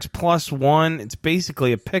 Pittsburgh's +1. It's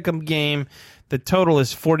basically a pick'em game. The total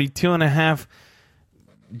is 42.5.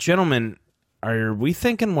 Gentlemen, are we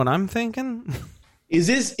thinking what I'm thinking? Is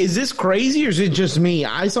this crazy or is it just me?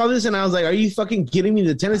 I saw this and I was like, "Are you fucking kidding me?"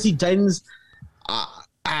 The Tennessee Titans.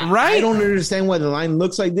 Right? I don't understand why the line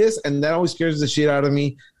looks like this, and that always scares the shit out of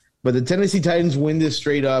me. But the Tennessee Titans win this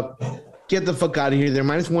straight up. Get the fuck out of here. They're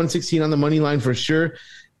minus 116 on the money line for sure.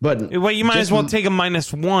 But well, you might as well take a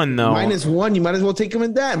 -1 though. -1, you might as well take them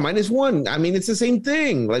at that. -1. I mean, it's the same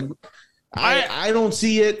thing. Like, I don't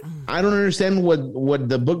see it. I don't understand what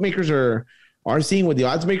the bookmakers are seeing, what the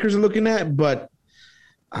odds makers are looking at. But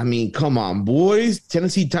I mean, come on, boys.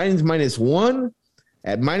 Tennessee Titans -1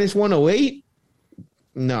 at -108.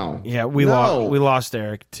 No. Yeah, we lost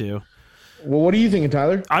Eric too. Well, what are you thinking,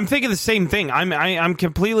 Tyler? I'm thinking the same thing. I'm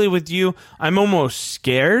completely with you. I'm almost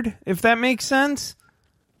scared, if that makes sense.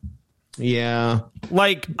 Yeah.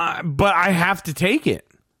 But I have to take it.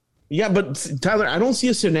 Yeah, but Tyler, I don't see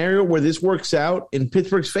a scenario where this works out in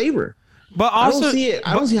Pittsburgh's favor. But also, I don't see it.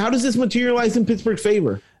 I don't see how does this materialize in Pittsburgh's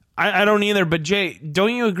favor. I don't either. But Jay,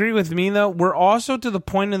 don't you agree with me though? We're also to the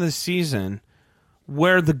point of the season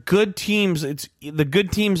where the good teams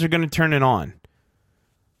are going to turn it on.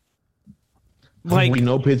 We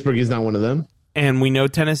know Pittsburgh is not one of them, and we know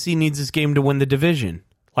Tennessee needs this game to win the division.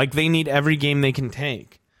 They need every game they can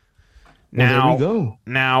take. There we go.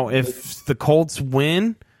 Now, if the Colts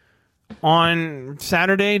win on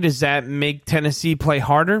Saturday, does that make Tennessee play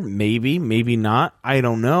harder? Maybe, maybe not. I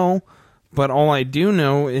don't know. But all I do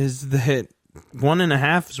know is that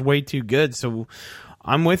 1.5 is way too good. So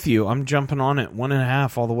I'm with you. I'm jumping on it.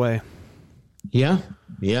 1.5 all the way. Yeah.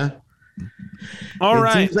 All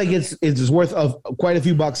right. Seems like it's worth of quite a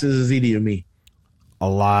few bucks as a ZD to me. A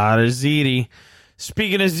lot of ZD.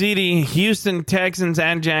 Speaking of ZD, Houston Texans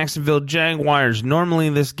and Jacksonville Jaguars. Normally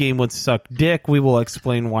this game would suck dick. We will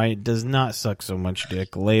explain why it does not suck so much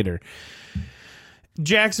dick later.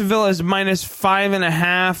 Jacksonville is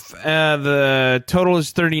 -5.5. The total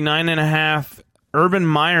is 39.5. Urban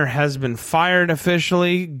Meyer has been fired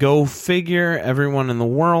officially. Go figure. Everyone in the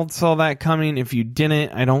world saw that coming. If you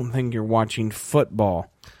didn't, I don't think you're watching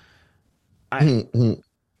football.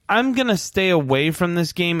 I'm going to stay away from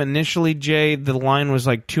this game. Initially, Jay, the line was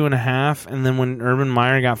 2.5, and then when Urban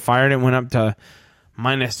Meyer got fired, it went up to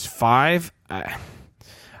 -5.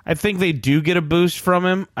 I think they do get a boost from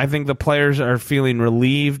him. I think the players are feeling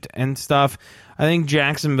relieved and stuff. I think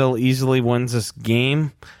Jacksonville easily wins this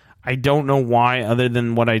game. I don't know why, other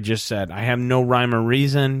than what I just said. I have no rhyme or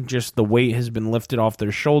reason. Just the weight has been lifted off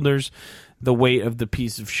their shoulders. The weight of the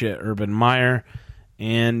piece of shit Urban Meyer.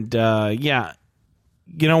 And, yeah.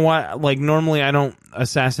 You know what? Normally I don't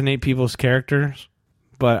assassinate people's characters,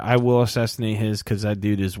 but I will assassinate his because that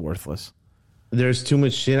dude is worthless. There's too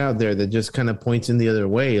much shit out there that just kind of points in the other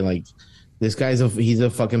way. This guy's he's a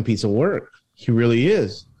fucking piece of work. He really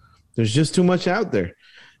is. There's just too much out there.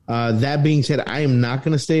 That being said, I am not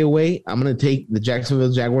going to stay away. I'm going to take the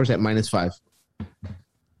Jacksonville Jaguars at -5.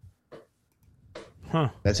 Huh.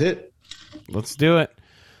 That's it. Let's do it.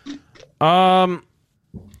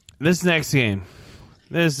 This next game.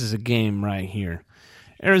 This is a game right here.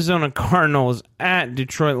 Arizona Cardinals at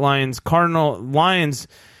Detroit Lions. Lions,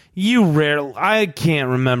 I can't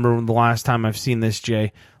remember the last time I've seen this,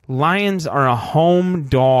 Jay. Lions are a home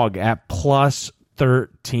dog at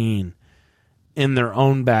 +13 in their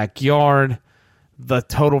own backyard. The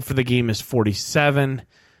total for the game is 47.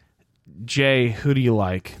 Jay, who do you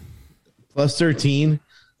like? +13.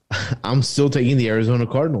 I'm still taking the Arizona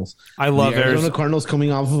Cardinals. I love the Arizona Cardinals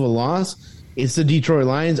coming off of a loss. It's the Detroit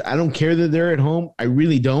Lions. I don't care that they're at home. I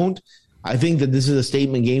really don't. I think that this is a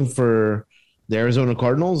statement game for the Arizona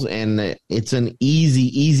Cardinals, and it's an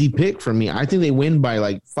easy pick for me. I think they win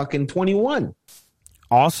by fucking 21.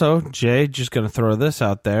 Also, Jay, just going to throw this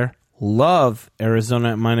out there. Love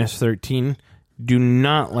Arizona at -13. Do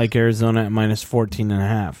not like Arizona at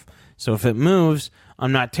 -14.5. So if it moves,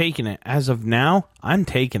 I'm not taking it. As of now, I'm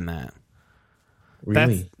taking that.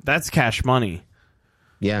 Really? That's cash money.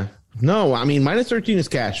 Yeah. No, I mean, -13 is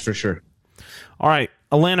cash for sure. All right.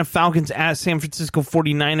 Atlanta Falcons at San Francisco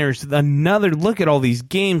 49ers. Another look at all these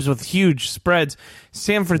games with huge spreads.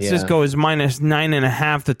 San Francisco is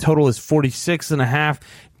 -9.5. The total is 46.5.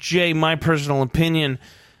 Jay, my personal opinion,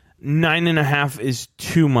 9.5 is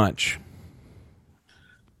too much.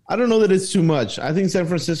 I don't know that it's too much. I think San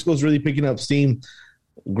Francisco is really picking up steam.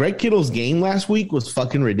 Greg Kittle's game last week was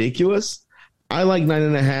fucking ridiculous. I like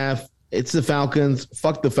 9.5. It's the Falcons.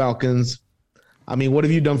 Fuck the Falcons. I mean, what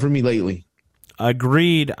have you done for me lately?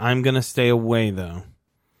 Agreed. I'm going to stay away, though.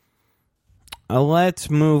 Let's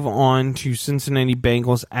move on to Cincinnati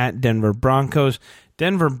Bengals at Denver Broncos.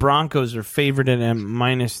 Denver Broncos are favored at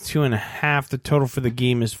 -2.5. The total for the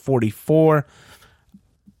game is 44.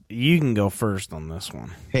 You can go first on this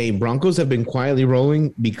one. Hey, Broncos have been quietly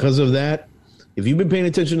rolling because of that. If you've been paying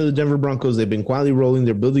attention to the Denver Broncos, they've been quietly rolling.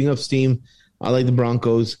 They're building up steam. I like the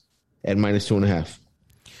Broncos at -2.5.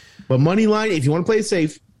 But money line, if you want to play it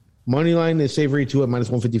safe, money line is savory too at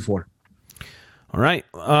 -154. All right.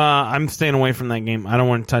 I'm staying away from that game. I don't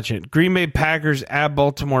want to touch it. Green Bay Packers at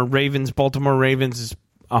Baltimore Ravens. Baltimore Ravens is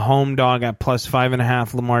a home dog at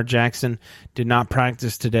 +5.5. Lamar Jackson did not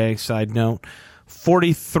practice today, side note.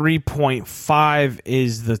 43.5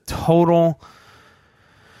 is the total.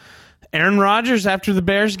 Aaron Rodgers, after the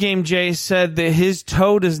Bears game, Jay, said that his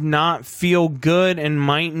toe does not feel good and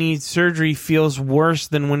might need surgery. Feels worse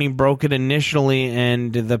than when he broke it initially,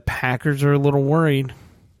 and the Packers are a little worried.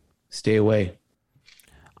 Stay away.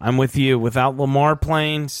 I'm with you. Without Lamar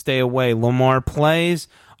playing, stay away. Lamar plays,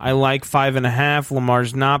 I like 5.5.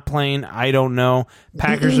 Lamar's not playing, I don't know.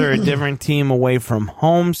 Packers are a different team away from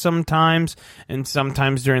home sometimes, and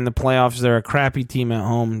sometimes during the playoffs they're a crappy team at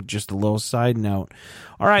home. Just a little side note.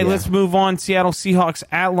 All right, let's move on. Seattle Seahawks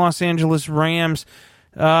at Los Angeles Rams.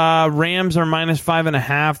 Rams are minus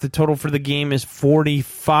 5.5. The total for the game is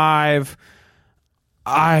 45.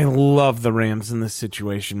 I love the Rams in this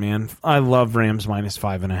situation, man. I love Rams minus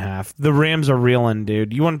 5.5. The Rams are reeling,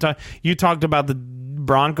 dude. You want to talk? You talked about the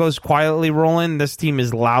Broncos quietly rolling. This team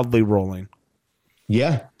is loudly rolling.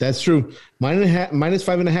 Yeah, that's true. Minus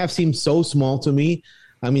 5.5 seems so small to me.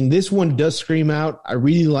 I mean, this one does scream out. I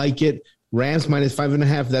really like it. Rams minus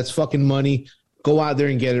 5.5. That's fucking money. Go out there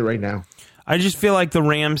and get it right now. I just feel like the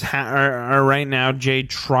Rams are right now, Jay,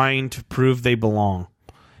 trying to prove they belong.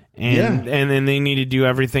 And then they need to do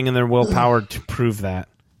everything in their willpower to prove that.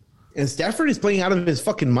 And Stafford is playing out of his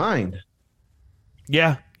fucking mind.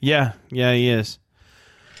 Yeah, he is.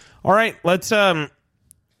 All right, let's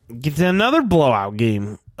get to another blowout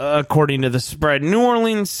game, according to the spread. New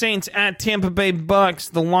Orleans Saints at Tampa Bay Bucks.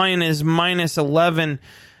 The line is minus 11.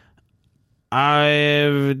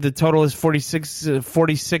 The total is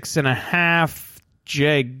 46.5.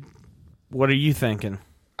 Jay, what are you thinking?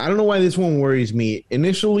 I don't know why this one worries me.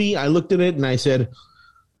 Initially, I looked at it and I said,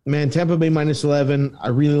 man, Tampa Bay minus 11. I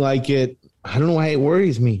really like it. I don't know why it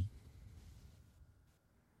worries me.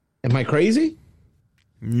 Am I crazy?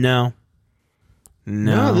 No,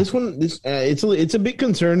 this one, it's a bit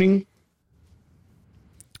concerning.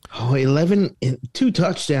 Oh, 11, 2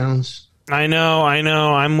 touchdowns. I know.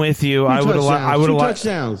 I'm with you. I would have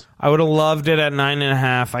loved it at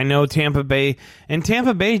 9.5. I know Tampa Bay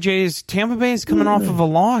is coming off of a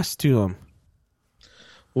loss to them.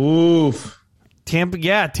 Oof.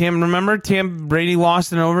 Remember Brady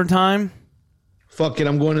lost in overtime? Fuck it.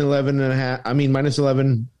 I'm going 11.5. I mean, minus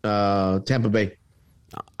 11, Tampa Bay.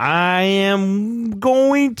 I am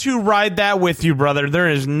going to ride that with you, brother. There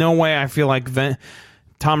is no way I feel like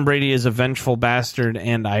Tom Brady is a vengeful bastard,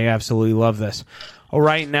 and I absolutely love this. All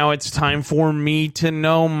right, now it's time for me to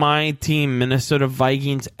know my team. Minnesota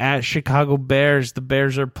Vikings at Chicago Bears. The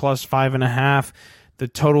Bears are plus 5.5. The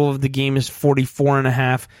total of the game is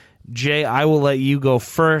 44.5. Jay, I will let you go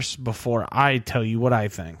first before I tell you what I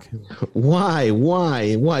think. Why?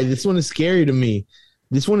 This one is scary to me.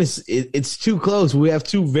 This one it's too close. We have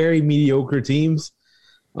two very mediocre teams.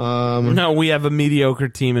 No, we have a mediocre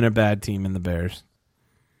team and a bad team in the Bears.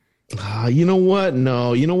 You know what?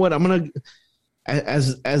 No, you know what? I'm gonna,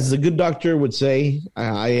 as the good doctor would say.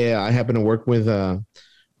 I happen to work with a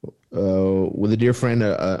dear friend,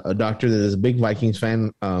 a doctor that is a big Vikings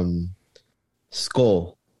fan.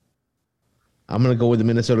 Skull. I'm gonna go with the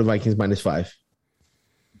Minnesota Vikings minus 5.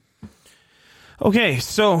 Okay,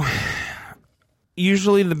 so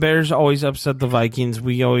usually the Bears always upset the Vikings.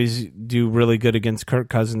 We always do really good against Kirk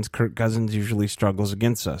Cousins. Kirk Cousins usually struggles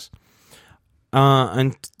against us.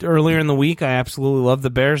 And earlier in the week, I absolutely love the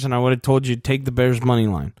Bears, and I would have told you to take the Bears money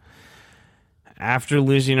line. After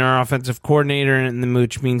losing our offensive coordinator, and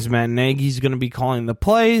which means Matt Nagy's going to be calling the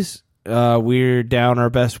plays, we're down our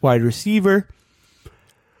best wide receiver.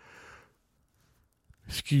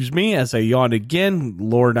 Excuse me, as I yawn again.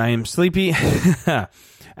 Lord, I am sleepy.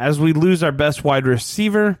 As we lose our best wide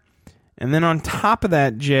receiver, and then on top of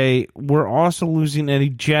that, Jay, we're also losing Eddie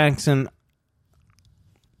Jackson.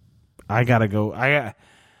 I gotta go.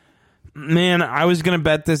 Man, I was gonna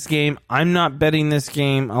bet this game. I'm not betting this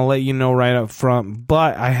game. I'll let you know right up front.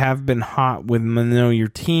 But I have been hot with know your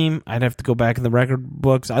team. I'd have to go back in the record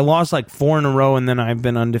books. I lost like 4 in a row, and then I've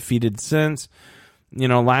been undefeated since. You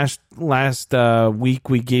know, last week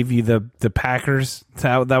we gave you the Packers.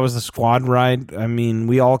 That was the squad ride. I mean,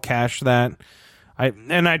 we all cashed that.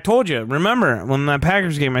 I told you. Remember when that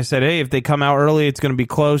Packers game? I said, hey, if they come out early, it's going to be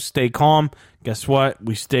close. Stay calm. Guess what?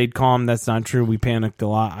 We stayed calm. That's not true. We panicked a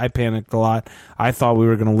lot. I panicked a lot. I thought we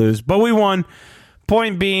were going to lose, but we won.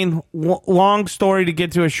 Point being, long story to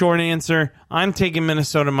get to a short answer. I'm taking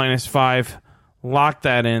Minnesota minus 5. Lock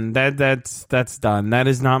that in. That's done. That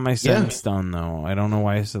is not my sentence done, though. I don't know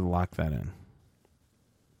why I said lock that in.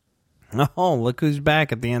 Oh, look who's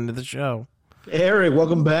back at the end of the show. Eric,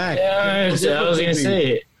 welcome back. Yeah, I was going to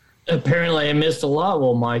say, apparently I missed a lot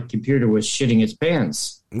while my computer was shitting its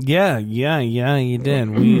pants. Yeah, you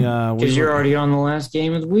did. Because you're already on the last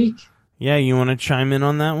game of the week. Yeah, you want to chime in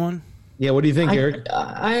on that one? Yeah, what do you think, Eric?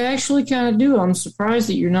 I actually kind of do. I'm surprised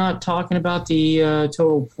that you're not talking about the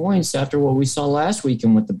total points after what we saw last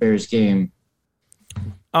weekend with the Bears game.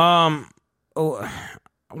 Why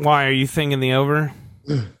are you thinking the over?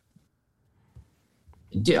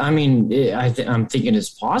 I mean, I'm thinking it's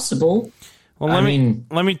possible. Well, let me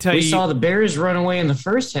tell you. We saw the Bears run away in the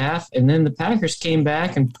first half, and then the Packers came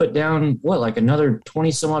back and put down, another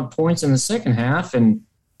 20-some-odd points in the second half. And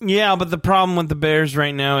yeah, but the problem with the Bears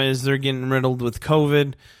right now is they're getting riddled with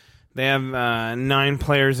COVID. They have 9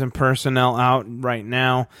 players and personnel out right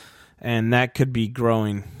now, and that could be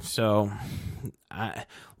growing. So, I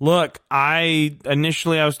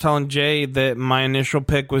was telling Jay that my initial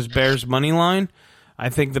pick was Bears money line. I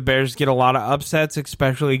think the Bears get a lot of upsets,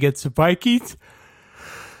 especially against the Vikings.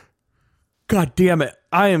 God damn it.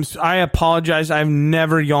 I apologize. I've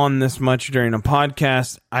never yawned this much during a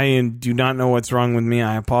podcast. I do not know what's wrong with me.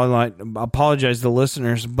 I apologize to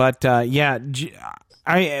listeners. But,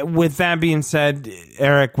 with that being said,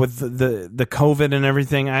 Eric, with the COVID and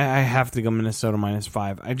everything, I have to go Minnesota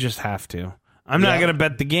 -5. I just have to. I'm not going to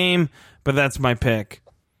bet the game, but that's my pick.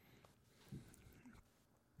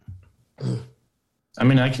 I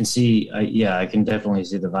mean, I can definitely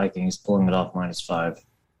see the Vikings pulling it off -5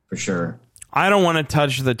 for sure. I don't want to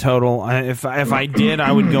touch the total. If I did, I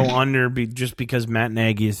would go under just because Matt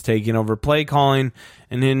Nagy is taking over play calling,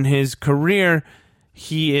 and in his career,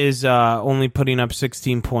 he is only putting up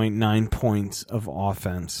 16.9 points of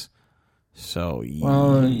offense. So,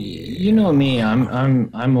 well, you know me,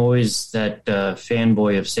 I'm always that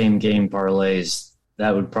fanboy of same game parlays.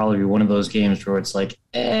 That would probably be one of those games where it's like,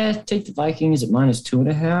 take the Vikings at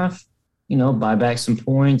 -2.5. Buy back some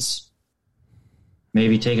points.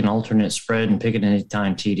 Maybe take an alternate spread and pick an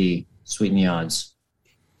anytime TD. Sweeten the odds.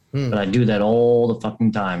 But I do that all the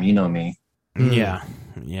fucking time. You know me. Yeah,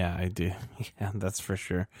 I do. Yeah, that's for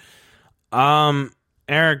sure.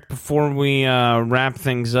 Eric, before we wrap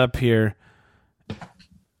things up here,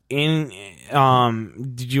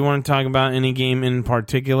 did you want to talk about any game in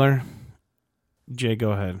particular? Jay,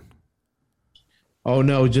 go ahead. Oh,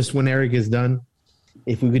 no, just when Eric is done,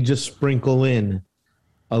 if we could just sprinkle in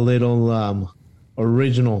a little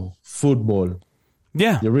original football.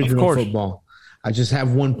 Yeah, the original of course. Football. I just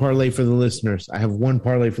have one parlay for the listeners. I have one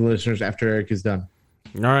parlay for the listeners after Eric is done.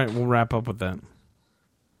 All right, we'll wrap up with that.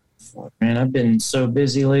 Fuck, man, I've been so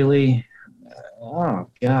busy lately. Oh,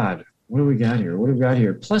 God. What do we got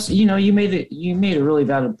here? Plus, you made a really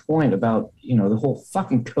valid point about, the whole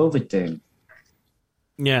fucking COVID thing.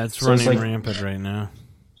 Yeah, it's running rampant right now.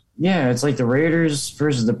 Yeah, it's like the Raiders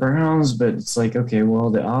versus the Browns, but it's like, okay,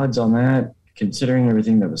 well, the odds on that, considering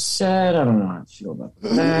everything that was said, I don't know how I feel about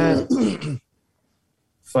that.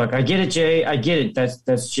 Fuck, I get it, Jay. I get it.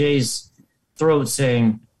 That's Jay's throat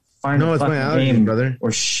saying, find a fucking game, brother,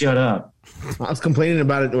 or shut up. I was complaining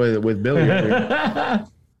about it with Billy earlier.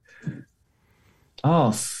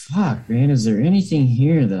 Oh, fuck, man. Is there anything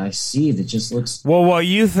here that I see that just looks... Well, what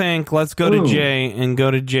you think, let's go to Jay and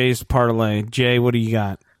go to Jay's parlay. Jay, what do you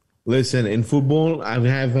got? Listen, in football, I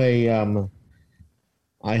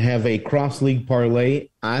have a cross-league parlay.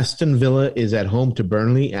 Aston Villa is at home to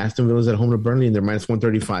Burnley. Aston Villa is at home to Burnley, and they're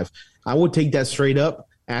 -135. I would take that straight up.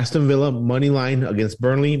 Aston Villa, money line against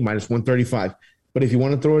Burnley, -135. But if you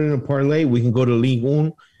want to throw it in a parlay, we can go to Ligue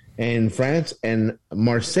 1 in France, and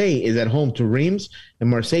Marseille is at home to Reims, and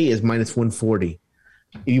Marseille is -140.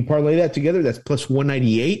 If you parlay that together, that's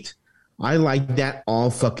 +198. I like that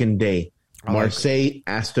all fucking day. Marseille,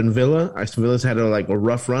 Aston Villa. Aston Villa's had a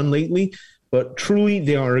rough run lately, but truly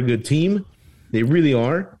they are a good team. They really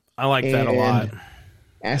are. I like that a lot.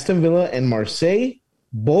 Aston Villa and Marseille,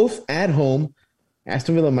 both at home.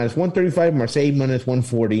 Aston Villa -135, Marseille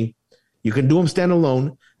 -140. You can do them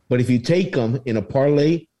standalone, but if you take them in a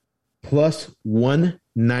parlay,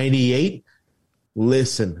 +198,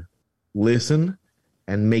 listen,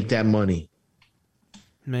 and make that money.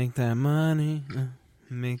 Make that money.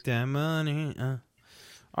 Make that money. All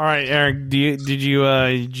right, Eric. Did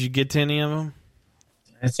you get to any of them?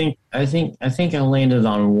 I think I landed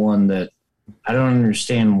on one that I don't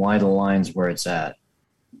understand why the line's where it's at.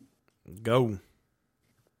 Go.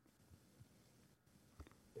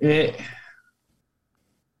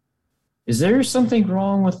 Is there something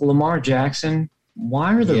wrong with Lamar Jackson?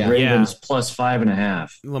 Why are the Ravens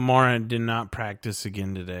 +5.5? Lamar did not practice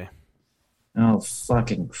again today. Oh,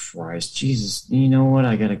 fucking Christ. Jesus. You know what?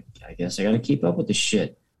 I guess I gotta keep up with the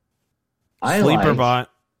shit. Sleeper bot.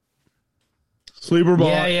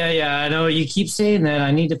 Yeah. I know you keep saying that. I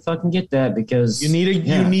need to fucking get that because you need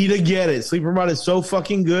to get it. Sleeperbot is so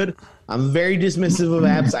fucking good. I'm very dismissive of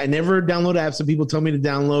apps. I never download apps that people tell me to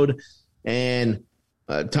download, and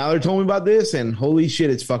Tyler told me about this, and holy shit,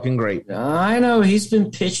 it's fucking great. I know he's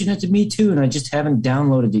been pitching it to me too, and I just haven't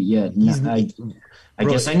downloaded it yet. I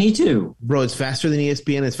guess I need to. Bro, it's faster than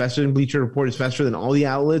ESPN. It's faster than Bleacher Report. It's faster than all the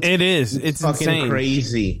outlets. It is. It's fucking insane.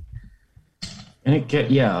 Crazy. And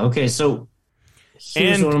okay. So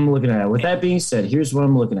here's what I'm looking at. With that being said, here's what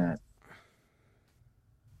I'm looking at.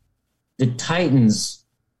 The Titans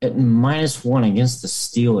at -1 against the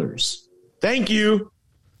Steelers. Thank you.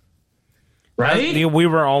 Right? We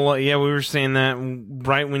were saying that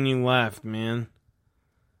right when you left, man.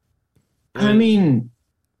 I mean,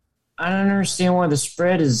 I don't understand why the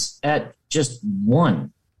spread is at just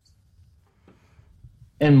 1.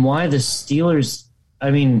 And why the Steelers,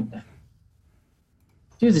 I mean,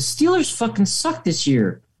 dude, the Steelers fucking suck this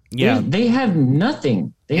year. Yeah. They have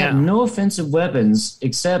nothing. They have no offensive weapons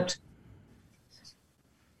except...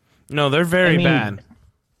 No, they're very bad.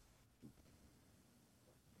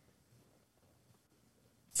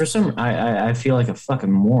 For some, I feel like a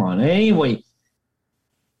fucking moron. Anyway,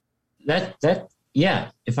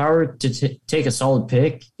 if I were to take a solid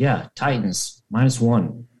pick, Titans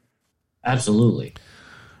 -1, absolutely.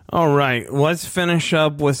 All right, let's finish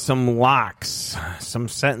up with some locks, some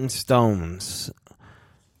set in stones.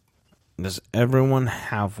 Does everyone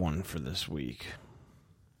have one for this week?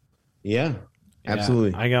 Yeah,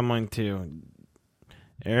 absolutely. I got mine too.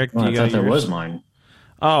 Eric, I you got thought that yours? was mine.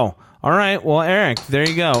 Oh, all right. Well, Eric, there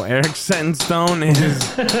you go. Eric's set in stone is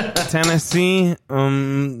Tennessee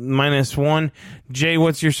 -1. Jay,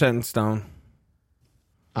 what's your set in stone?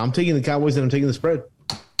 I'm taking the Cowboys and I'm taking the spread.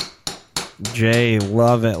 Jay,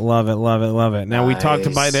 love it, love it, love it, love it. Now, we talked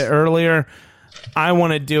about it earlier. I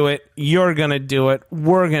want to do it. You're going to do it.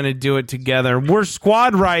 We're going to do it together. We're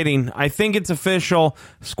squad riding. I think it's official.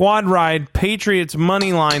 Squad ride, Patriots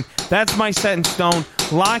money line. That's my set in stone.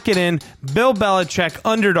 Lock it in. Bill Belichick,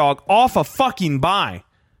 underdog, off a fucking bye.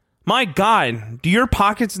 My God, do your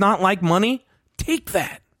pockets not like money? Take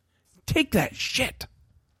that. Take that shit.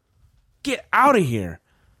 Get out of here.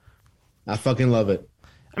 I fucking love it.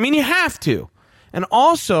 I mean, you have to. And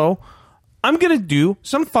also, I'm going to do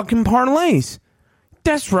some fucking parlays.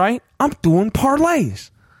 That's right. I'm doing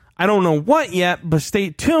parlays. I don't know what yet, but stay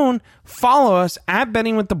tuned. Follow us at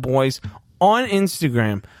Betting with the Boys on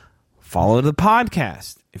Instagram. Follow the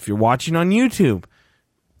podcast. If you're watching on YouTube,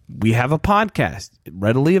 we have a podcast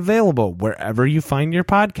readily available wherever you find your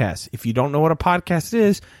podcast. If you don't know what a podcast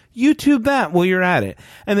is, YouTube that while you're at it.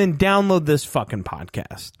 And then download this fucking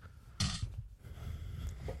podcast.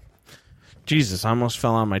 Jesus, I almost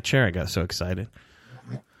fell on my chair. I got so excited.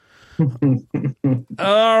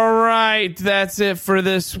 All right, that's it for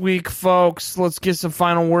this week, folks. Let's get some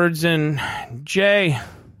final words in. Jay.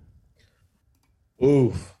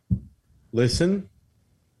 Oof. Listen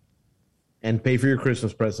and pay for your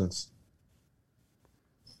Christmas presents.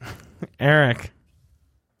 Eric.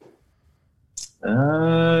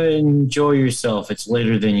 Enjoy yourself. It's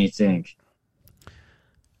later than you think.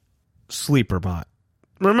 Sleeperbot.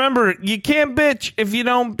 Remember, you can't bitch if you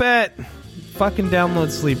don't bet. Fucking download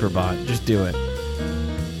Sleeperbot. Just do it.